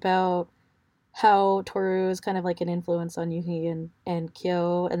talks about how Toru is kind of like an influence on Yuki and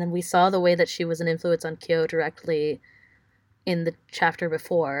Kyo, and then we saw the way that she was an influence on Kyo directly in the chapter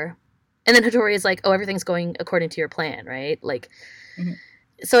before. And then Hattori is like, oh, everything's going according to your plan, right? Like,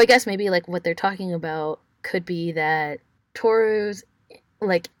 so I guess maybe, like, what they're talking about could be that Toru's,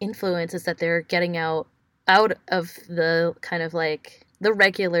 like, influence is that they're getting out of the kind of, like, the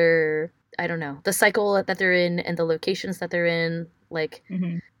regular, I don't know, the cycle that they're in and the locations that they're in. Like,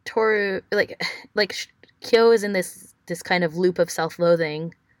 Toru, like Kyo is in this kind of loop of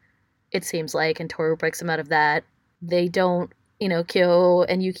self-loathing, it seems like, and Toru breaks him out of that. They don't Kyo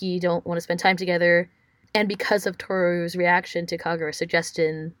and Yuki don't want to spend time together. And because of Toru's reaction to Kagura's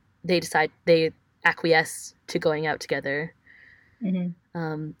suggestion, they acquiesce to going out together. And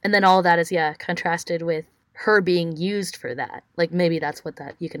then all of that is, contrasted with her being used for that. Like, maybe that's what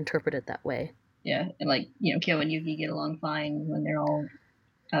you can interpret it that way. Yeah, and Kyo and Yuki get along fine when they're all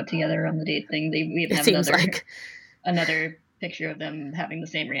out together on the date thing. We even have another picture of them having the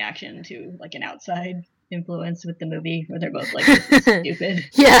same reaction to an outside influence with the movie, where they're both like, this is stupid.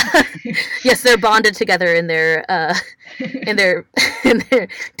 Yeah. Yes, they're bonded together in their in their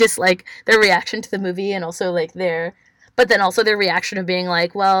dislike, their reaction to the movie, and also but then also their reaction of being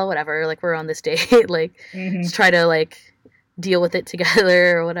like, well, whatever, we're on this date, let's try to deal with it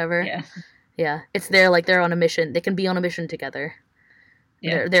together or whatever. Yeah, it's they're on a mission. They can be on a mission together.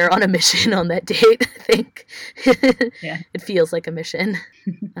 Yeah. They're on a mission on that date, I think. Yeah. It feels like a mission.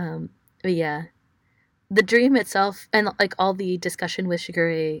 But yeah. The dream itself and all the discussion with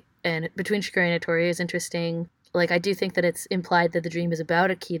Shigure and between Shigure and Hattori is interesting. I do think that it's implied that the dream is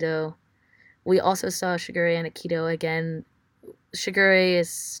about Aikido. We also saw Shigure and Aikido again. Shigure is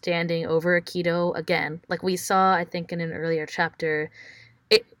standing over Aikido again. We saw, I think, in an earlier chapter,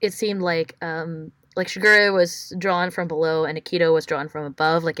 it seemed like Shigure was drawn from below and Aikido was drawn from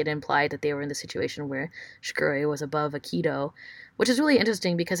above. It implied that they were in the situation where Shigure was above Aikido, which is really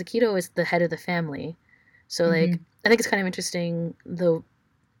interesting because Aikido is the head of the family. So I think it's kind of interesting the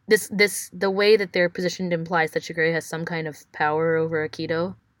way that they're positioned implies that Shigure has some kind of power over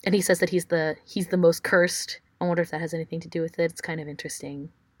Aikido, and he says that he's the most cursed. I wonder if that has anything to do with it. It's kind of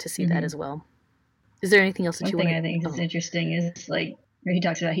interesting to see that as well. Is there anything else that you want to... One thing I think is interesting is where he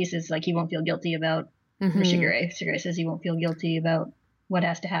talks about, he says he won't feel guilty about Shigure. Shigure says he won't feel guilty about what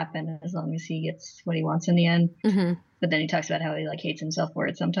has to happen as long as he gets what he wants in the end. But then he talks about how he hates himself for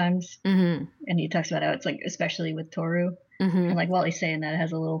it sometimes. And he talks about how it's especially with Toru. And while he's saying that, it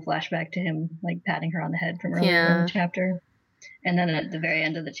has a little flashback to him patting her on the head from earlier in the chapter. And then at the very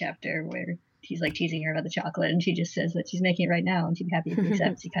end of the chapter where he's teasing her about the chocolate and she just says that she's making it right now and she'd be happy if he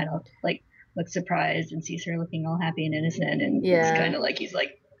accepts, he kind of looks surprised and sees her looking all happy and innocent, and it's kind of he's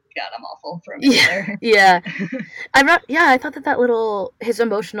God, I'm awful for a minute there. Yeah. I thought that little, his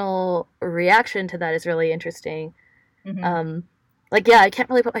emotional reaction to that is really interesting. I can't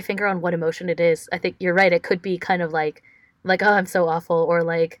really put my finger on what emotion it is. I think you're right. It could be kind of oh, I'm so awful, or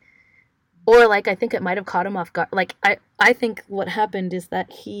I think it might have caught him off guard. I think what happened is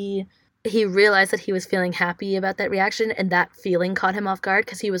that he realized that he was feeling happy about that reaction, and that feeling caught him off guard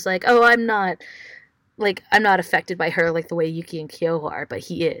because he was like, oh, I'm not affected by her the way Yuki and Kyo are, but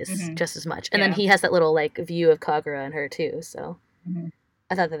he is just as much. And then he has that little view of Kagura and her too. So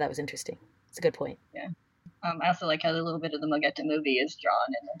I thought that was interesting. It's a good point. Yeah. I also like how a little bit of the Mogeta movie is drawn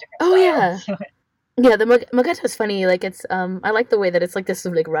in a different style. Yeah, the Mogeta is funny. It's I like the way that it's this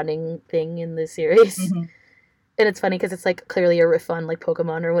running thing in the series. And it's funny because it's clearly a riff on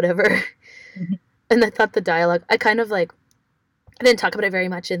Pokemon or whatever. And I thought the dialogue, I kind of I didn't talk about it very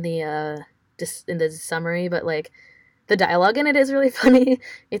much in the summary, but the dialogue in it is really funny.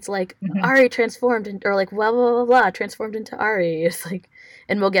 It's Ari transformed or blah blah blah blah transformed into Ari. It's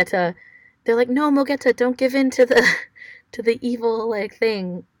and Mogeta, they're no, Mogeta, don't give in to the evil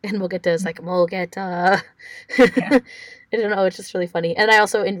thing. And Mogeta's Mogeta. I don't know, it's just really funny. And I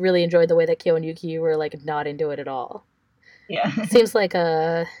also really enjoyed the way that Kyo and Yuki were not into it at all. Yeah. Seems like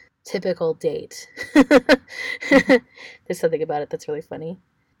a typical date. There's something about it that's really funny.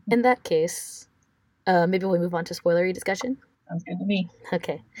 In that case, maybe we'll move on to spoilery discussion. Sounds good to me.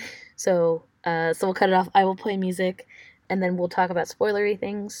 Okay. So we'll cut it off. I will play music, and then we'll talk about spoilery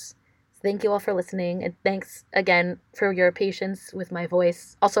things. Thank you all for listening, and thanks again for your patience with my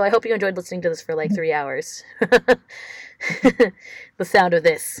voice. Also, I hope you enjoyed listening to this for 3 hours. The sound of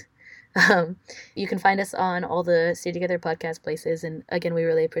this. You can find us on all the Stay Together podcast places, and again, we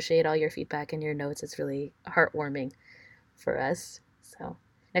really appreciate all your feedback and your notes. It's really heartwarming for us. So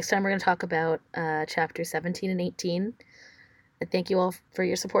next time we're going to talk about chapter 17 and 18. And thank you all for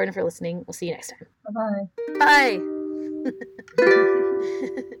your support and for listening. We'll see you next time. Bye-bye. Bye!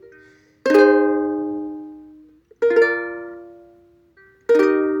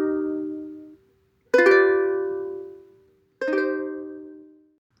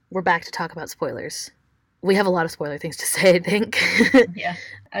 We're back to talk about spoilers. We have a lot of spoiler things to say, I think. Yeah.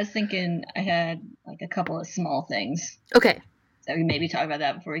 I was thinking I had a couple of small things. Okay. So we maybe talk about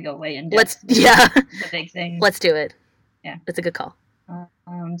that before we go way in depth. The big thing. Let's do it. Yeah. It's a good call.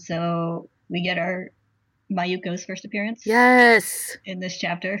 So we get our Mayuko's first appearance. Yes. In this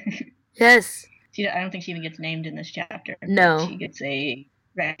chapter. Yes. I don't think she even gets named in this chapter. No. She gets a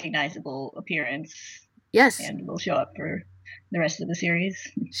recognizable appearance. Yes. And will show up for the rest of the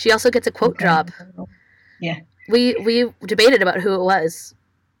series. She also gets a quote drop. Yeah. We debated about who it was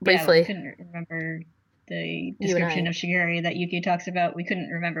briefly. Yeah, we couldn't remember the description of Shigure that Yuki talks about. We couldn't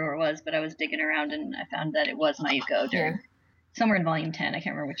remember where it was, but I was digging around and I found that it was Mayuko during somewhere in volume 10. I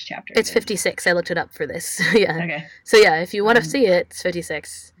can't remember which chapter. It's 56. I looked it up for this. Yeah. Okay. So yeah, if you want to see it, it's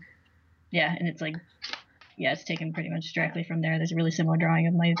 56. Yeah, and it's like, it's taken pretty much directly from there. There's a really similar drawing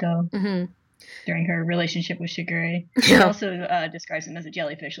of Mayuko during her relationship with Shigure. She also describes him as a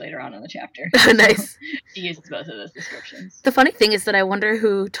jellyfish later on in the chapter. Nice. She uses both of those descriptions. The funny thing is that I wonder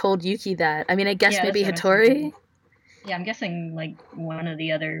who told Yuki that. I mean, I guess maybe Hattori. Yeah, I'm guessing like one of the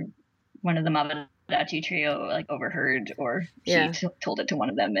Mabadachi trio like overheard, or she told it to one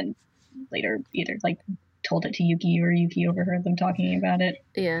of them and later either like told it to Yuki or Yuki overheard them talking about it.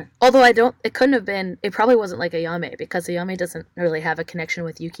 Yeah. Although it couldn't have been, it probably wasn't like Ayame, because Ayame doesn't really have a connection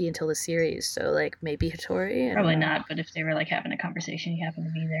with Yuki until the series, so like maybe Hattori? Probably not, but if they were like having a conversation, he happened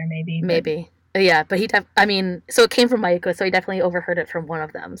to be there, maybe. Maybe. Yeah, but so it came from Mayuko, so he definitely overheard it from one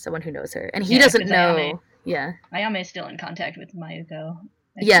of them, someone who knows her. And he doesn't know. Ayame is still in contact with Mayuko.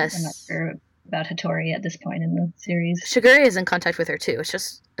 Yes. I'm not sure about Hattori at this point in the series. Shigure is in contact with her too. It's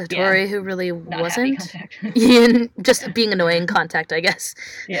just Hattori who really not wasn't. Happy just being annoying contact, I guess.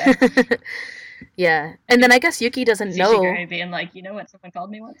 Yeah. Yeah. And then I guess Yuki doesn't know. Shigure being like, you know what someone called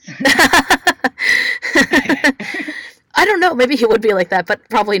me once? I don't know. Maybe he would be like that, but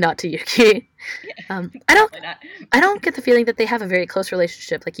probably not to Yuki. Yeah, I don't get the feeling that they have a very close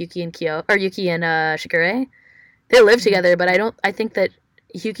relationship, like Yuki and Shigure. They live together, but I think that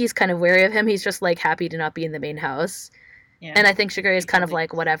Yuki's kind of wary of him. He's just like happy to not be in the main house. Yeah. And I think Shigure is kind of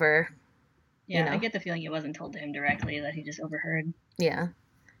like whatever. Yeah, I get the feeling it wasn't told to him directly, that he just overheard. Yeah.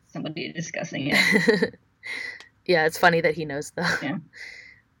 Somebody discussing it. Yeah, it's funny that he knows though. Yeah.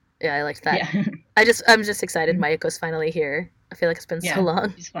 Yeah, I liked that. Yeah. I'm just excited Mayuko's finally here. I feel like it's been so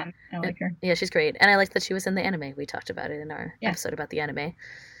long. She's fun. I like her. Yeah, she's great. And I like that she was in the anime. We talked about it in our episode about the anime.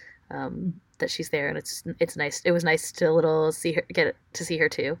 That she's there, and it's nice. It was nice to get to see her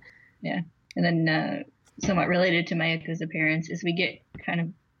too. Yeah. And then somewhat related to Mayuko's appearance is we get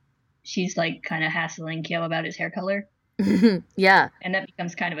she's like kind of hassling Kyo about his hair color. Yeah. And that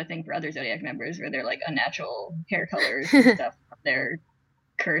becomes kind of a thing for other Zodiac members, where they're like unnatural hair colors and stuff. Their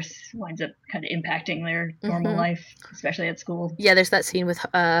curse winds up kind of impacting their normal life, especially at school. Yeah, there's that scene with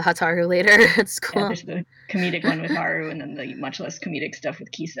Hataru later at school. Yeah, there's the comedic one with Haru, and then the much less comedic stuff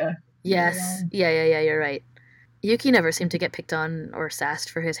with Kisa. Yes. Yeah, you're right. Yuki never seemed to get picked on or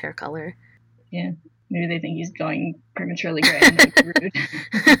sassed for his hair color. Yeah. Maybe they think he's going prematurely gray and like rude.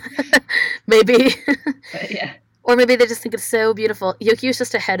 Maybe. But yeah. Or maybe they just think it's so beautiful. Yuki was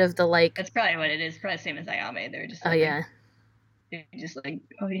just ahead of the like... That's probably what it is. Probably the same as Ayame. They're just like... Oh, yeah. They're just like,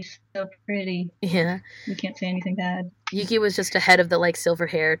 oh, he's so pretty. Yeah. You can't say anything bad. Yuki was just ahead of the like silver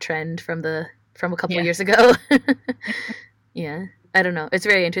hair trend from a couple of years ago. Yeah. I don't know. It's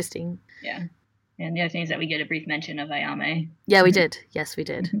very interesting. Yeah. And the other thing is that we get a brief mention of Ayame. Yeah, we did. Yes, we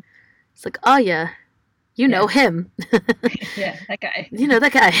did. It's like, oh yeah, you know him. Yeah, that guy. You know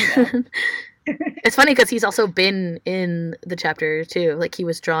that guy. Yeah. It's funny because he's also been in the chapter too. Like he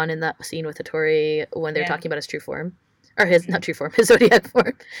was drawn in that scene with Hattori when they're talking about his true form. Or not true form, his Zodiac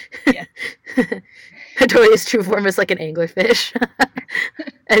form. Yeah. Hattori's true form is like an anglerfish.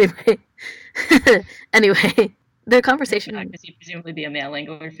 Anyway, the conversation... Because he'd presumably be a male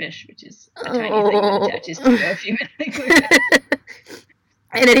anglerfish, which is a tiny thing that attaches to a female anglerfish.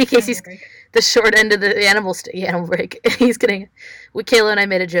 In any case, he's the short end of the animal break. He's getting... Kayla and I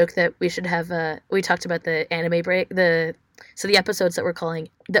made a joke that we should have... we talked about the anime break, so the episodes that we're talking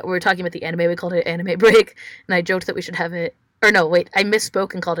about the anime, we called it anime break, and I joked that we should have it, or no, wait, I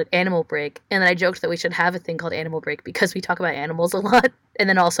misspoke and called it animal break, and then I joked that we should have a thing called animal break because we talk about animals a lot, and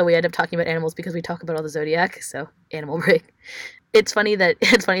then also we end up talking about animals because we talk about all the Zodiac, so animal break. It's funny that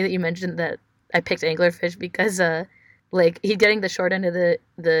you mentioned that I picked anglerfish because, like, he's getting the short end of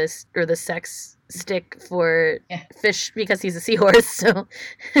the sex stick for fish because he's a seahorse, so...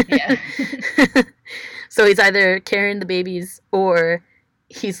 Yeah. So he's either carrying the babies or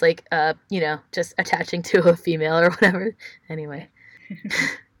he's like, just attaching to a female or whatever. Anyway.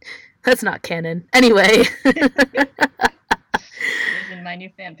 That's not canon. Anyway. This is my new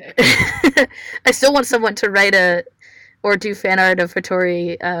fanfic. I still want someone to write or do fan art of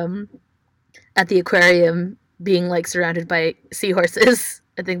Hattori at the aquarium being like surrounded by seahorses.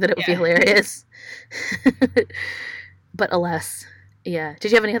 I think that it would be hilarious. But alas. Yeah.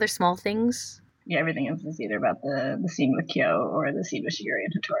 Did you have any other small things? Yeah, everything else is either about the scene with Kyo or the scene with Shigure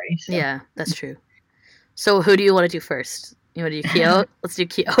and Hattori. So. Yeah, that's true. So who do you want to do first? You want to do Kyo? Let's do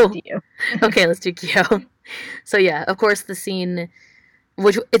Kyo. You. Okay, let's do Kyo. So yeah, of course the scene,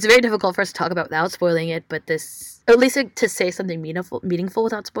 which it's very difficult for us to talk about without spoiling it, but this, or at least to say something meaningful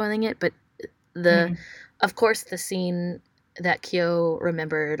without spoiling it, but the, Mm-hmm. of course the scene that Kyo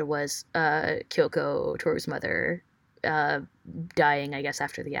remembered was Kyoko, Toru's mother, uh, dying, I guess,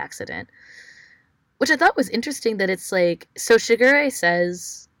 after the accident. Which I thought was interesting that it's like, so Shigure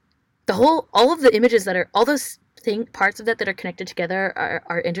says all of the images that are, all those parts of that are connected together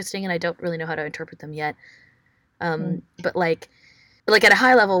are interesting, and I don't really know how to interpret them yet. But like at a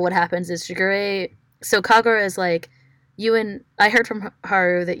high level, what happens is Shigure, so Kagura is like, I heard from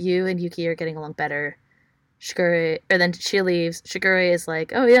Haru that you and Yuki are getting along better. Shigure, or then she leaves. Shigure is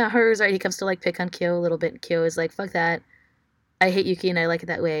like, oh yeah, Haru's right. He comes to like pick on Kyo a little bit. And Kyo is like, fuck that. I hate Yuki and I like it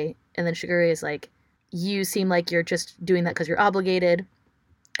that way. And then Shigure is like, you seem like you're just doing that because you're obligated.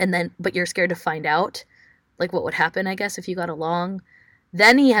 And then, but you're scared to find out, like what would happen, I guess, if you got along.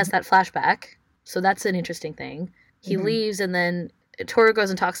 Then he has that flashback. So that's an interesting thing. He Mm-hmm. leaves, and then Toru goes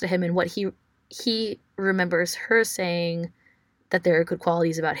and talks to him, and what he remembers her saying that there are good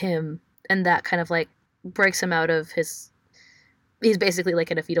qualities about him, and that kind of like breaks him out of his. He's basically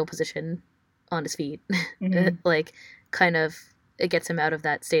like in a fetal position on his feet, Mm-hmm. like kind of it gets him out of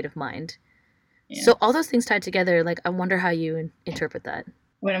that state of mind. Yeah. So all those things tied together, like I wonder how you interpret that.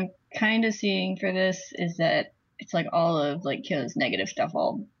 What I'm kind of seeing for this is that it's like all of like Kyo's negative stuff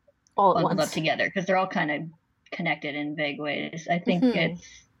all All at bundled up once. together because they're all kind of connected in vague ways. I think Mm-hmm. it's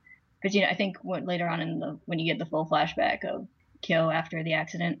because I think what later on when you get the full flashback of Kyo after the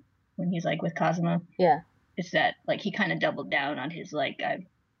accident when he's like with Kazuma, Yeah. it's that like he kind of doubled down on his like I'm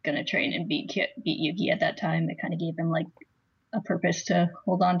gonna train and beat Yuki at that time. It kind of gave him like a purpose to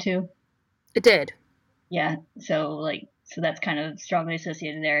hold on to. It did. Yeah, so that's kind of strongly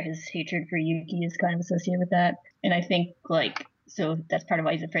associated there. His hatred for Yuki is kind of associated with that, and I think like so that's part of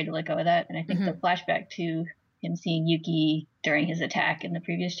why he's afraid to let go of that. And I think the Mm-hmm. flashback to him seeing Yuki during his attack in the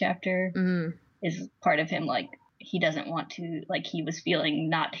previous chapter Mm-hmm. is part of him like he doesn't want to like he was feeling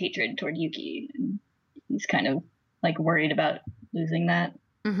not hatred toward Yuki, and he's kind of like worried about losing that.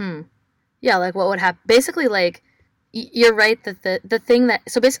 Mm-hmm. Yeah, like what would happen? Basically, like you're right that the thing that,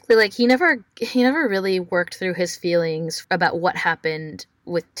 so basically like he never really worked through his feelings about what happened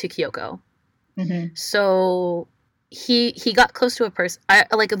with to Kyoko. Mm-hmm. So he got close to a person. I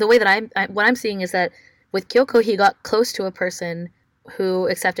like the way that what I'm seeing is that with Kyoko he got close to a person who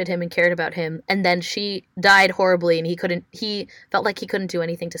accepted him and cared about him, and then she died horribly, and he felt like he couldn't do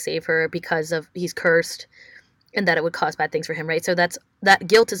anything to save her because of he's cursed, and that it would cause bad things for him, right? So that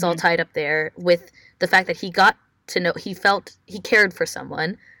guilt is all Mm-hmm. tied up there with the fact that he got to know, he felt he cared for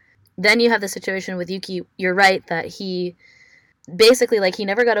someone. Then you have the situation with Yuki. You're right that he basically, like, he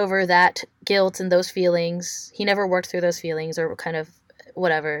never got over that guilt and those feelings. He never worked through those feelings or kind of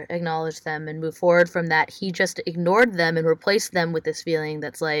whatever, acknowledged them and moved forward from that. He just ignored them and replaced them with this feeling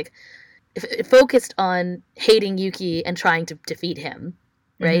that's like focused on hating Yuki and trying to defeat him,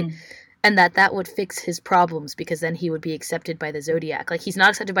 right? Mm-hmm. And that would fix his problems because then he would be accepted by the Zodiac. Like, he's not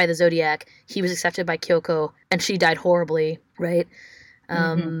accepted by the Zodiac. He was accepted by Kyoko, and she died horribly, right?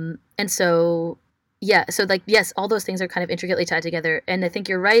 Mm-hmm. And so, yeah, so like, yes, all those things are kind of intricately tied together. And I think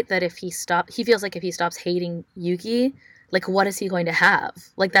you're right that he feels like if he stops hating Yuki, like, what is he going to have?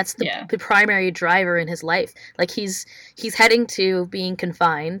 Like, that's Yeah. the primary driver in his life. Like, he's heading to being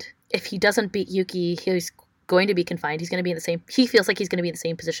confined. If he doesn't beat Yuki, he's going to be confined. He's going to be in the same. He feels like he's going to be in the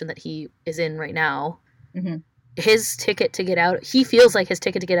same position that he is in right now. Mm-hmm. His ticket to get out. He feels like his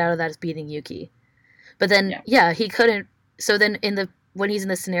ticket to get out of that is beating Yuki. But then, yeah, he couldn't. So then, when he's in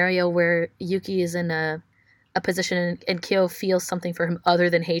the scenario where Yuki is in a position and Kyo feels something for him other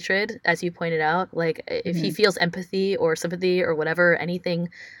than hatred, as you pointed out, like if he Mm-hmm. feels empathy or sympathy or whatever, anything,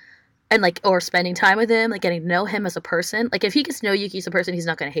 and like, or spending time with him, like getting to know him as a person, like if he gets to know Yuki as a person, he's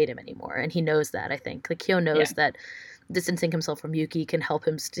not going to hate him anymore, and he knows that. I think like Kyo knows Yeah. that distancing himself from Yuki can help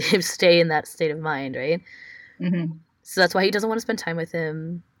him stay in that state of mind, right? Mm-hmm. So that's why he doesn't want to spend time with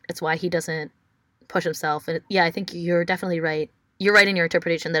him. It's why he doesn't push himself. And yeah, I think you're definitely right. You're right in your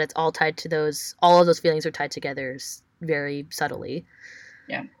interpretation that it's all tied to those. All of those feelings are tied together very subtly.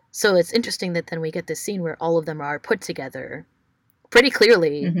 Yeah. So it's interesting that then we get this scene where all of them are put together pretty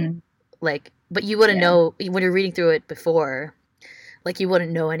clearly. Mm-hmm. Like, but you wouldn't know when you're reading through it before. Like, you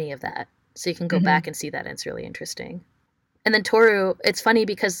wouldn't know any of that. So you can go back and see that, and it's really interesting. And then Toru, it's funny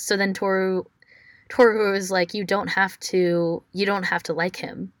because so then Toru is like, you don't have to like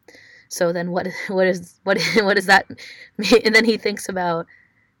him. So then what does that mean? And then Kyo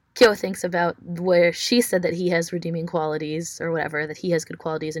thinks about where she said that he has redeeming qualities or whatever, that he has good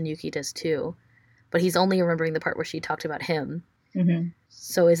qualities and Yuki does too. But he's only remembering the part where she talked about him. Mm-hmm.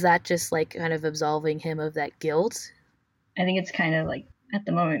 So is that just like kind of absolving him of that guilt? I think it's kind of like at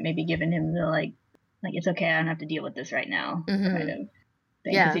the moment maybe giving him the like it's okay, I don't have to deal with this right now kind Mm-hmm. of thing,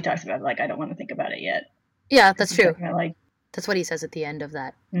 because Yeah. he talks about like I don't want to think about it yet. Yeah, that's true. About, like, that's what he says at the end of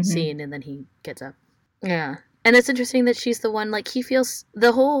that mm-hmm. scene, and then he gets up. Yeah. And it's interesting that she's the one, like, he feels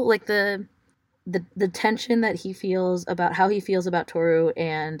the whole, like, the tension that he feels about how he feels about Toru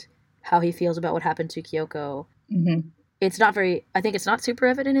and how he feels about what happened to Kyoko. Mm-hmm. It's not very, I think it's not super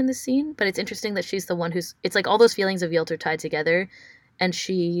evident in this scene, but it's interesting that she's the one who's, it's like all those feelings of guilt are tied together, and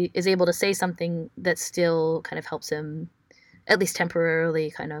she is able to say something that still kind of helps him, at least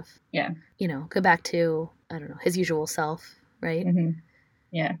temporarily, kind of, go back to, I don't know, his usual self, right? Mm-hmm.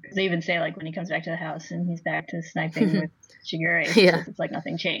 Yeah, because they even say, like, when he comes back to the house and he's back to sniping with Shigure, it's like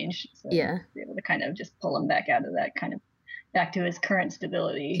nothing changed. So yeah. Be able to kind of just pull him back out of that, kind of back to his current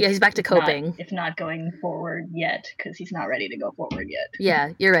stability. Yeah, he's back to coping. If not going forward yet, because he's not ready to go forward yet.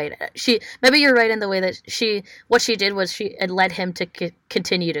 Yeah, you're right. Maybe you're right in the way that what she did was it led him to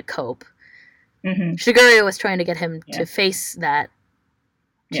continue to cope. Mm-hmm. Shigure was trying to get him to face that.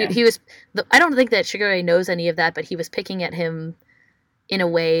 He was. I don't think that Shigure knows any of that, but he was picking at him in a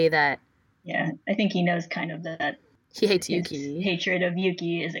way that. Yeah, I think he knows kind of that. He hates Yuki. Hatred of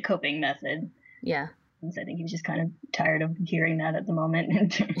Yuki is a coping method. Yeah. So I think he was just kind of tired of hearing that at the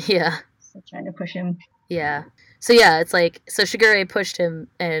moment. Yeah. So trying to push him. Yeah. So yeah, it's like, so Shigure pushed him,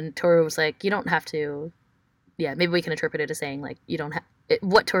 and Toru was like, you don't have to. Yeah, maybe we can interpret it as saying, like, you don't have.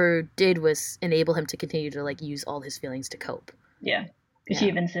 What Toru did was enable him to continue to, like, use all his feelings to cope. Yeah. Because she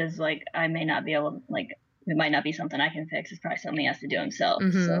even says, like, I may not be able, like, it might not be something I can fix. It's probably something he has to do himself.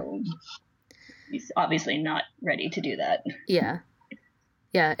 Mm-hmm. So he's obviously not ready to do that. Yeah.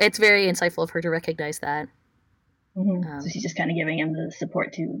 Yeah, it's very insightful of her to recognize that. Mm-hmm. So she's just kind of giving him the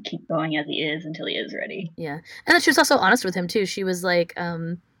support to keep going as he is until he is ready. Yeah. And then she was also honest with him, too. She was like,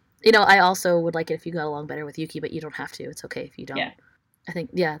 I also would like it if you got along better with Yuki, but you don't have to. It's okay if you don't. Yeah. I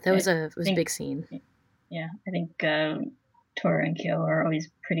think, that was a big scene. Yeah, I think Toru and Kyo are always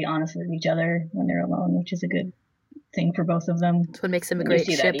pretty honest with each other when they're alone, which is a good thing for both of them. That's what makes them a great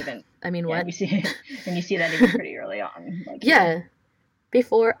ship. What? You see that even pretty early on. Like, yeah.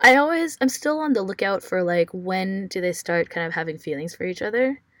 Before, I'm still on the lookout for, like, when do they start kind of having feelings for each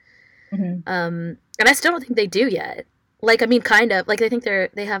other? Mm-hmm. And I still don't think they do yet. Like, kind of. Like, I think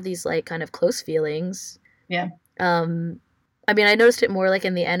they have these, like, kind of close feelings. Yeah. I noticed it more, like,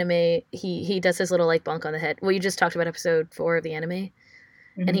 in the anime. He does his little, like, bonk on the head. Well, you just talked about episode 4 of the anime.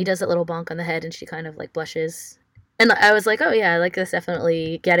 Mm-hmm. And he does that little bonk on the head, and she kind of, like, blushes. And I was like, oh, yeah, like, that's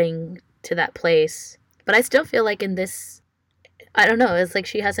definitely getting to that place. But I still feel like in this... I don't know, it's like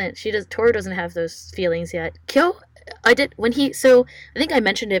Toru doesn't have those feelings yet. Kyo, I think I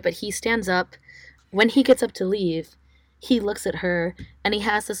mentioned it, but he stands up, when he gets up to leave, he looks at her, and he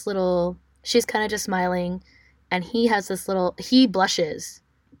has this little, she's kind of just smiling, and he has this little, he blushes,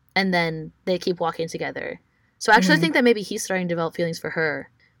 and then they keep walking together. So I actually think that maybe he's starting to develop feelings for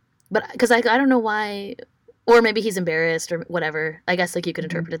her. But, because I don't know why, or maybe he's embarrassed, or whatever. I guess, like, you could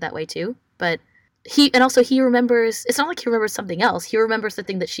interpret it that way, too. But... he remembers, it's not like he remembers something else. He remembers the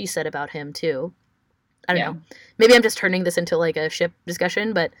thing that she said about him, too. I don't know. Maybe I'm just turning this into, like, a ship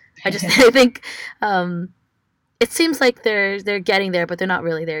discussion, but I think it seems like they're getting there, but they're not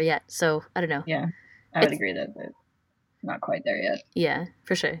really there yet. So, I don't know. Yeah, I would agree that they're not quite there yet. Yeah,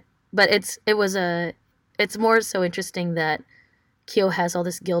 for sure. But it's more so interesting that Kyo has all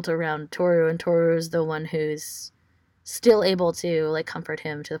this guilt around Toru, and Toru is the one who's still able to, like, comfort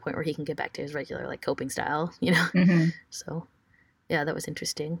him to the point where he can get back to his regular, like, coping style, Mm-hmm. So yeah, that was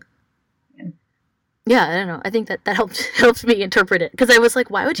interesting. Yeah, I don't know, I think that helped me interpret it, because I was like,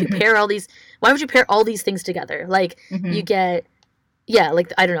 why would you pair all these things together? Like, you get,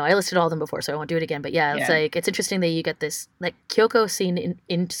 like, I don't know, I listed all of them before, so I won't do it again, but it's like, it's interesting that you get this, like, Kyoko scene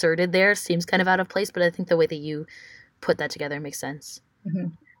inserted there seems kind of out of place, but I think the way that you put that together makes sense.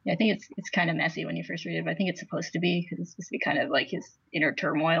 Yeah, I think it's kind of messy when you first read it, but I think it's supposed to be, because it's supposed to be kind of like his inner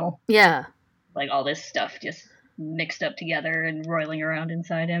turmoil. Yeah. Like, all this stuff just mixed up together and roiling around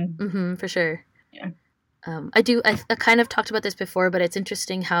inside him. Mm-hmm, for sure. Yeah. I kind of talked about this before, but it's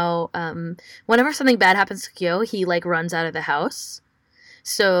interesting how whenever something bad happens to Kyo, he, like, runs out of the house.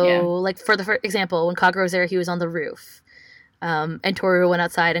 So, like, for example, when Kagura was there, he was on the roof. And Toru went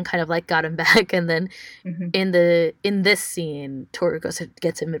outside and kind of, like, got him back, and then in this scene, Toru goes and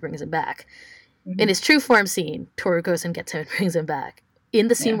gets him and brings him back. In his true form scene, Toru goes and gets him and brings him back. In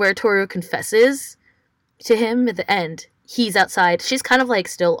the scene where Toru confesses to him at the end, he's outside. She's kind of, like,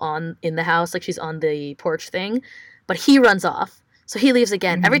 still in the house, like, she's on the porch thing, but he runs off. So he leaves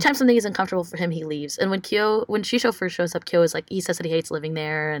again. Every time something is uncomfortable for him, he leaves. And when Shisho first shows up, Kyo is like, he says that he hates living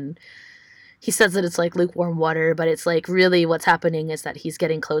there, and he says that it's like lukewarm water, but it's like really what's happening is that he's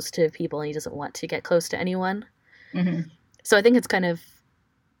getting close to people and he doesn't want to get close to anyone. So I think it's kind of,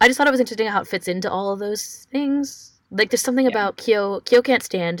 I just thought it was interesting how it fits into all of those things. Like there's something about Kyo can't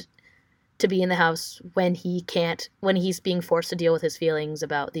stand to be in the house when he's being forced to deal with his feelings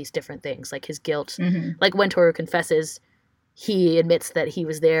about these different things, like his guilt. Like when Toru confesses, he admits that he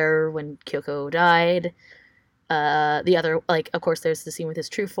was there when Kyoko died. The other, like, of course, there's the scene with his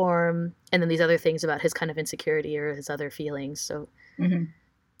true form, and then these other things about his kind of insecurity or his other feelings. So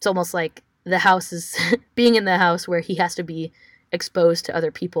it's almost like the house is being in the house where he has to be exposed to other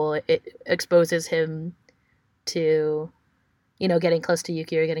people. It exposes him to, you know, getting close to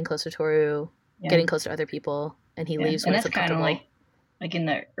Yuki or getting close to Toru, getting close to other people, and he leaves when it's uncomfortable. Kind of like in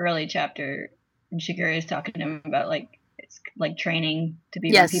the early chapter, when Shigure is talking to him about like it's like training to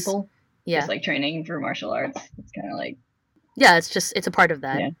be with people. Yeah. It's like training for martial arts. It's kind of like... Yeah, it's a part of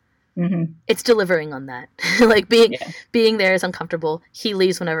that. Yeah. It's delivering on that. Like being there is uncomfortable. He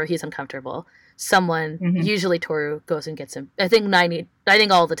leaves whenever he's uncomfortable. Someone, usually Toru, goes and gets him. I think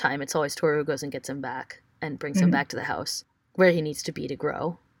all the time it's always Toru goes and gets him back and brings him back to the house where he needs to be to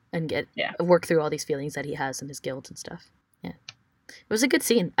grow and work through all these feelings that he has and his guilt and stuff. Yeah. It was a good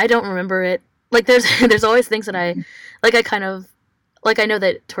scene. I don't remember it. Like there's always things that I know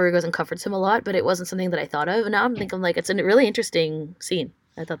that Toru goes and comforts him a lot, but it wasn't something that I thought of. And now I'm thinking like it's a really interesting scene.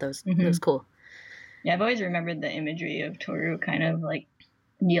 I thought that was cool. Yeah, I've always remembered the imagery of Toru kind of like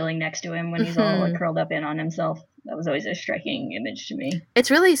kneeling next to him when he's all like, curled up in on himself. That was always a striking image to me. It's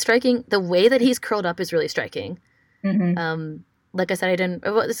really striking. The way that he's curled up is really striking. Like I said,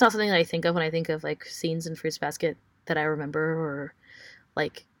 it's not something that I think of when I think of like scenes in Fruits Basket that I remember or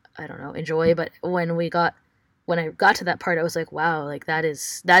like, I don't know, enjoy. But when I got to that part, I was like, wow, like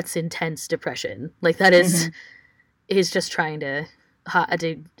that's intense depression. Like that is, he's just trying to,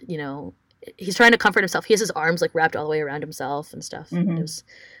 you know, he's trying to comfort himself. He has his arms like wrapped all the way around himself and stuff. It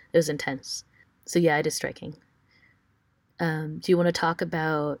was intense. So yeah, it is striking. Do you want to talk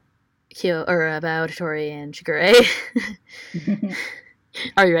about about Hattori and Shigure?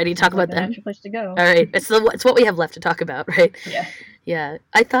 Are you ready to talk about them? Place to go. All right, it's what we have left to talk about, right? Yeah. Yeah,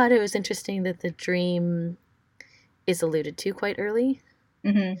 I thought it was interesting that the dream is alluded to quite early.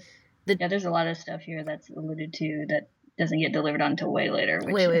 There's a lot of stuff here that's alluded to that doesn't get delivered on until way later,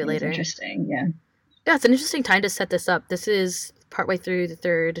 which way later. Is interesting. Yeah, it's an interesting time to set this up. This is partway through the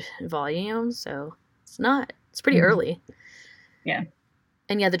third volume, so it's pretty early. Yeah.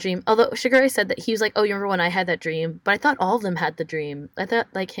 And yeah, the dream, although Shigure said that he was like, oh, you remember when I had that dream? But I thought all of them had the dream. I thought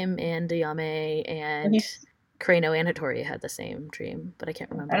like him and Ayame and Kureno and Hattori had the same dream, but I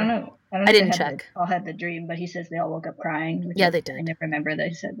can't remember. I don't know. I didn't check. All had the dream, but he says they all woke up crying. Yeah, they did. I never remember that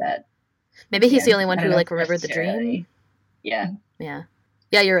he said that. Maybe he's the only one who like remembered the dream. Yeah. Yeah.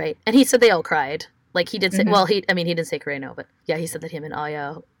 Yeah, you're right. And he said they all cried. Like he did say, well, he didn't say Kureno, but yeah, he said that him and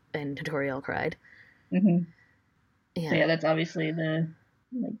Aya and Hattori all cried. Yeah. So yeah, that's obviously the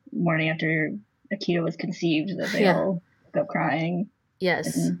morning after Akito was conceived that they all woke up crying.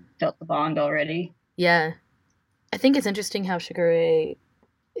 Yes. And felt the bond already. Yeah. I think it's interesting how Shigure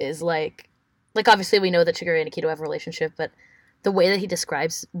is like obviously we know that Shigure and Akito have a relationship, but the way that he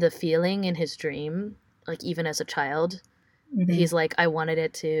describes the feeling in his dream, like even as a child, he's like, I wanted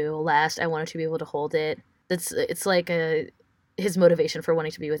it to last. I wanted to be able to hold it. It's like his motivation for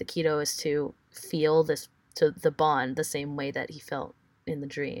wanting to be with Akito is to feel the bond the same way that he felt in the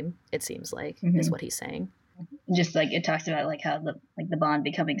dream. It seems like is what he's saying. Just like it talks about like how the bond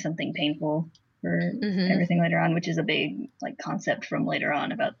becoming something painful for everything later on, which is a big like concept from later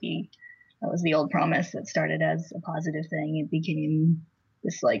on about that was the old promise that started as a positive thing. It became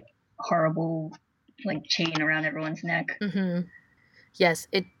this like horrible like chain around everyone's neck. Yes,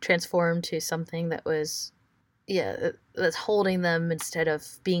 it transformed to something that was that's holding them instead of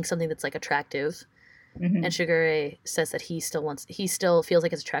being something that's like attractive. And Shigure says that he still feels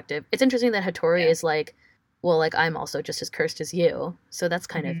like it's attractive. It's interesting that Hattori is like, well, like I'm also just as cursed as you. So that's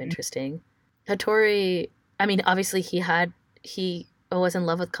kind of interesting. Hattori, I mean, obviously he was in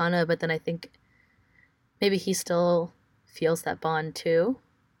love with Kana, but then I think maybe he still feels that bond too,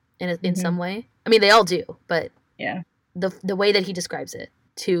 in some way. I mean, they all do, but the way that he describes it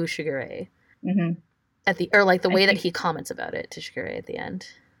to Shigure the way that he comments about it to Shigure at the end.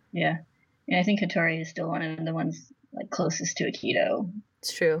 Yeah. And I think Hattori is still one of the ones like closest to Akito.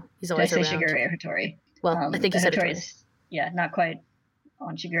 It's true. He's always around. Shigure or Hattori. Well, I think you said Hattori is not quite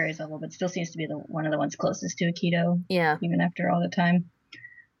on Shigure's level, but still seems to be one of the ones closest to Akito. Yeah. Even after all the time.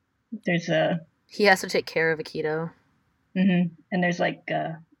 He has to take care of Akito. And there's like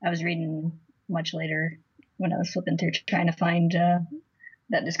I was reading much later when I was flipping through trying to find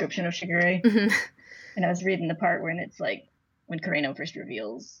that description of Shigure, and I was reading the part where it's like when Kureno first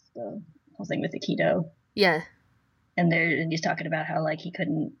reveals the whole thing with Akito. Yeah. And he's talking about how like he could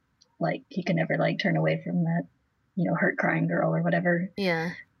never like turn away from that, hurt crying girl or whatever.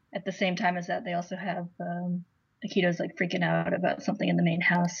 Yeah. At the same time as that, they also have Akito's like freaking out about something in the main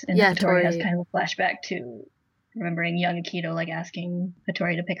house, and Yeah, Hattori has kind of a flashback to remembering young Akito like asking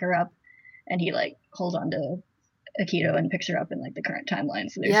Hattori to pick her up, and he like holds on to Akito and picks her up in like the current timeline.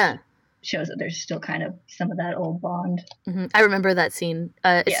 So there's shows that there's still kind of some of that old bond. I remember that scene.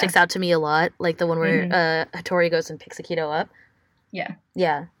 It sticks out to me a lot, like the one where Hattori goes and picks Akito up. Yeah.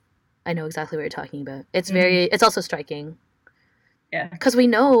 Yeah. I know exactly what you're talking about. It's it's also striking. Yeah. Because we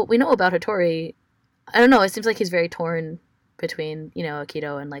know about Hattori. I don't know, it seems like he's very torn between,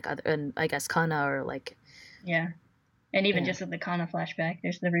 Akito and like other, and I guess Kana or like. Yeah. And even just with the Kana flashback,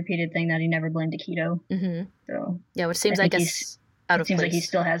 there's the repeated thing that he never blamed Akito. So yeah, which seems, I guess, out of place. It seems like he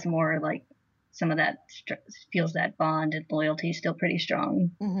still has more, like, some of that, feels that bond and loyalty still pretty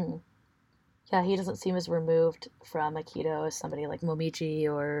strong. Yeah, he doesn't seem as removed from Akito as somebody like Momichi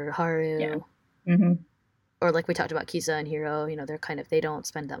or Haru. Yeah. Or like we talked about Kisa and Hiro, they don't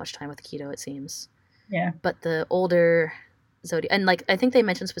spend that much time with Akito, it seems. Yeah. But the older Zodiac, and like I think they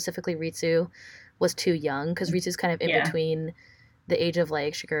mentioned specifically Ritsu was too young, because Ritsu's kind of in between the age of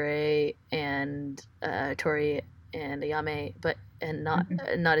like Shigure and Tori and Ayame, and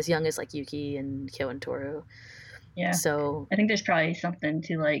not as young as like Yuki and Kyo and Toru. Yeah. So I think there's probably something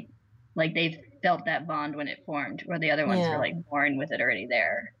to like they've felt that bond when it formed, where the other ones were like born with it already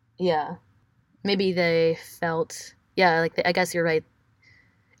there. Yeah. Maybe they felt, I guess you're right.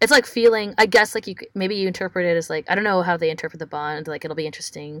 It's like feeling, I guess, like maybe you interpret it as like, I don't know how they interpret the bond, like it'll be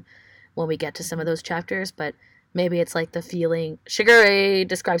interesting when we get to some of those chapters, but maybe it's like the feeling, Shigure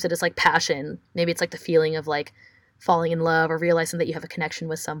describes it as like passion. Maybe it's like the feeling of like falling in love or realizing that you have a connection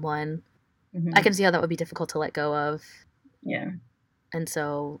with someone. I can see how that would be difficult to let go of. Yeah. And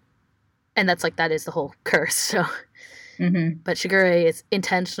that's like, that is the whole curse, so. But Shigure is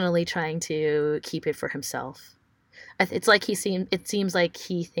intentionally trying to keep it for himself. It's like it seems like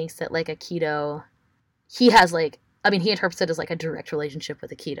he thinks that like Akito, he has like, he interprets it as like a direct relationship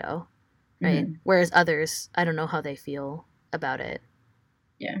with Akito, right? Whereas others, I don't know how they feel about it.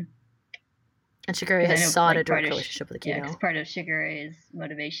 Yeah. And Shigure has sought a direct relationship with Akito. Yeah, because part of Shigure's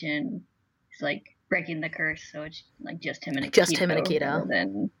motivation is like breaking the curse, so it's like just him and Akito. Rather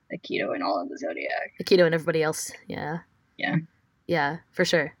than Akito and all of the Zodiac. Akito and everybody else, yeah. Yeah. Yeah, for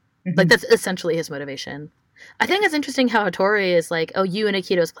sure. Like that's essentially his motivation. I think it's interesting how Hattori is like, oh, you and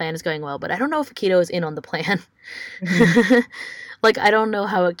Akito's plan is going well, but I don't know if Akito is in on the plan. Like, I don't know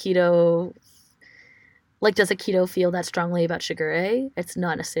how Akito, like, does Akito feel that strongly about Shigure? It's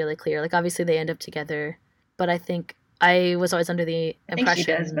not necessarily clear. Like, obviously they end up together, but I think I was always under the impression. I think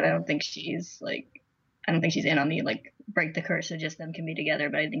she does, but I don't think she's in on the like break the curse so just them can be together,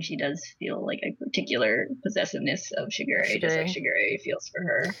 but I think she does feel like a particular possessiveness of Shigure. Just like Shigure feels for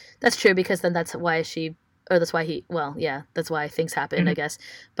her. That's true, because then that's why that's why things happen, I guess.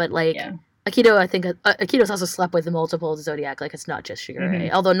 But like Akito, I think Akito's also slept with multiple Zodiac, like it's not just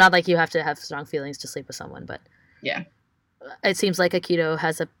Shigure. Although not like you have to have strong feelings to sleep with someone, but it seems like Akito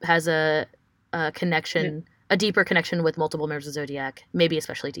has a connection, a deeper connection with multiple members of Zodiac, maybe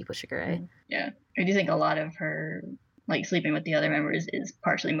especially deep with Shigure. Yeah. I do think a lot of her like sleeping with the other members is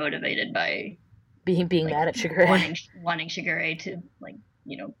partially motivated by being like, mad at Shigure, wanting Shigure to like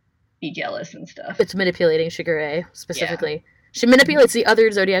be jealous and stuff. It's manipulating Shigure specifically. She manipulates the other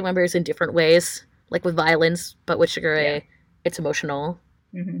Zodiac members in different ways, like with violence, but with Shigure, it's emotional.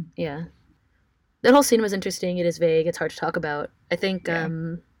 Yeah. That whole scene was interesting. It is vague. It's hard to talk about. I think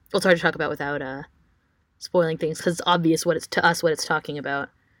it's hard to talk about without spoiling things, because it's obvious what it's talking about.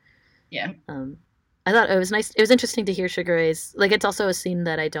 Yeah. I thought it was nice. It was interesting to hear Shigure's, like, it's also a scene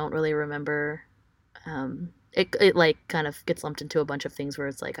that I don't really remember. It like kind of gets lumped into a bunch of things where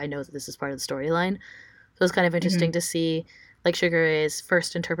it's like, I know that this is part of the storyline. So it's kind of interesting to see like Shigure's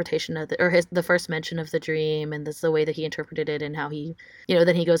first interpretation of the first mention of the dream, and the way that he interpreted it, and how he,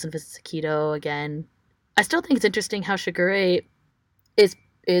 then he goes and visits Akito again. I still think it's interesting how Shigure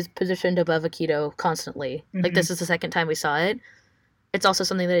is positioned above Akito constantly. Like, this is the second time we saw it. It's also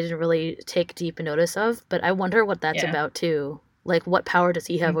something that I didn't really take deep notice of, but I wonder what that's about too. Like, what power does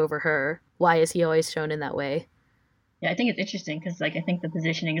he have over her? Why is he always shown in that way? Yeah, I think it's interesting because, like, I think the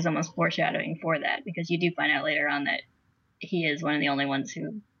positioning is almost foreshadowing for that, because you do find out later on that he is one of the only ones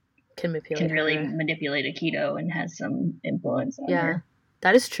who can really manipulate Akito and has some influence on her.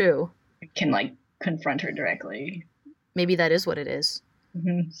 That is true. Can, like, confront her directly. maybe that is what it is.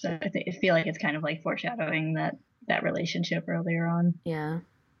 So I feel like it's kind of like foreshadowing that relationship earlier on. Yeah.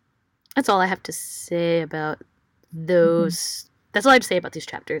 That's all I have to say about those. That's all I have to say about these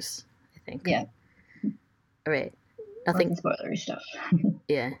chapters, I think. Yeah. All right. Nothing. Lots of spoilery stuff.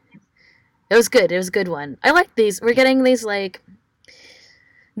 Yeah. It was good. It was a good one. I like these. We're getting these, like,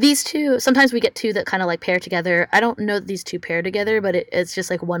 these two. Sometimes we get two that kind of, like, pair together. I don't know that these two pair together, but it's just,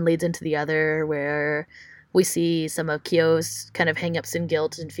 like, one leads into the other, where we see some of Kyo's kind of hang-ups and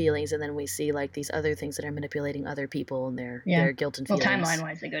guilt and feelings, and then we see, like, these other things that are manipulating other people and their guilt and feelings. Well,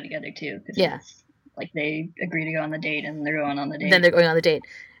 timeline-wise, they go together, too. Yeah. Like, they agree to go on the date, and they're going on the date. Then they're going on the date.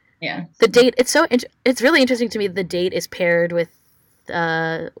 Yeah. The date, it's really interesting to me. The date is paired with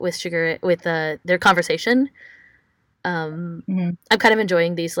Sugar, with their conversation. I'm kind of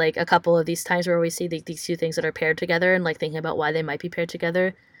enjoying these, like, a couple of these times where we see these two things that are paired together and, like, thinking about why they might be paired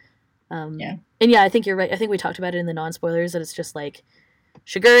together. Yeah. And yeah, I think you're right. I think we talked about it in the non-spoilers that it's just like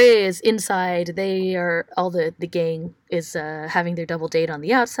Shigure is inside. They are all the gang is having their double date on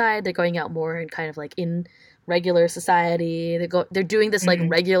the outside. They're going out more and kind of like in regular society. They're doing this like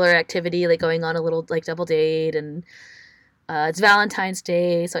regular activity, like going on a little like double date, and it's Valentine's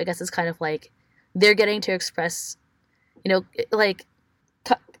Day, so I guess it's kind of like they're getting to express, like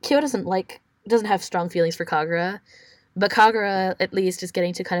Kyo doesn't have strong feelings for Kagura, but Kagura at least is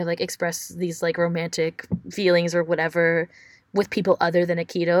getting to kind of like express these like romantic feelings or whatever with people other than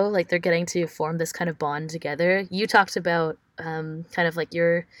Akito. Like they're getting to form this kind of bond together. You talked about kind of like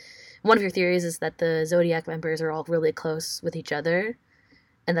one of your theories is that the Zodiac members are all really close with each other,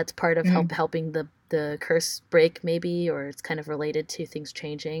 and that's part of helping the curse break, maybe, or it's kind of related to things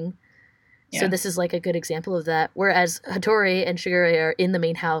changing. Yeah. So this is like a good example of that. Whereas Hattori and Shigure are in the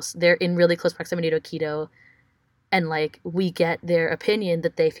main house, they're in really close proximity to Akito, and like we get their opinion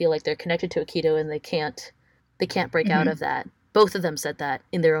that they feel like they're connected to Akito and they can't break out of that. Both of them said that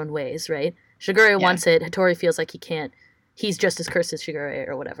in their own ways, right? Shigure wants it. Hattori feels like he can't. He's just as cursed as Shigure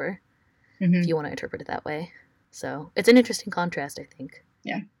or whatever, if you want to interpret it that way. So it's an interesting contrast, I think.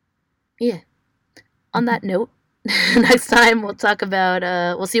 Yeah. Yeah. On that note, next time we'll talk about,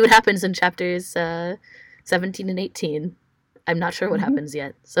 we'll see what happens in chapters 17 and 18. I'm not sure what happens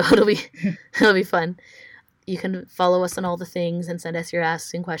yet, so it'll be fun. You can follow us on all the things and send us your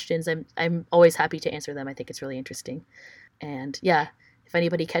asks and questions. I'm always happy to answer them. I think it's really interesting. And yeah, if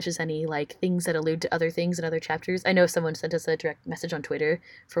anybody catches any like things that allude to other things in other chapters, I know someone sent us a direct message on Twitter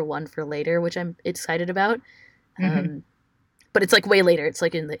for one for later, which I'm excited about. But it's like way later. It's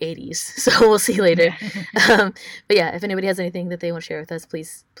like in the 80s, so we'll see later. Yeah. But yeah, if anybody has anything that they want to share with us,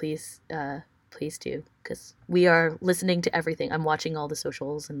 please do, because we are listening to everything. I'm watching all the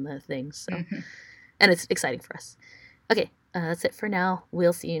socials and the things, so and it's exciting for us. Okay, that's it for now.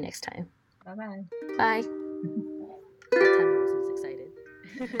 We'll see you next time. Bye-bye. Bye. That time I wasn't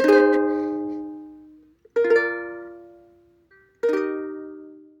as excited.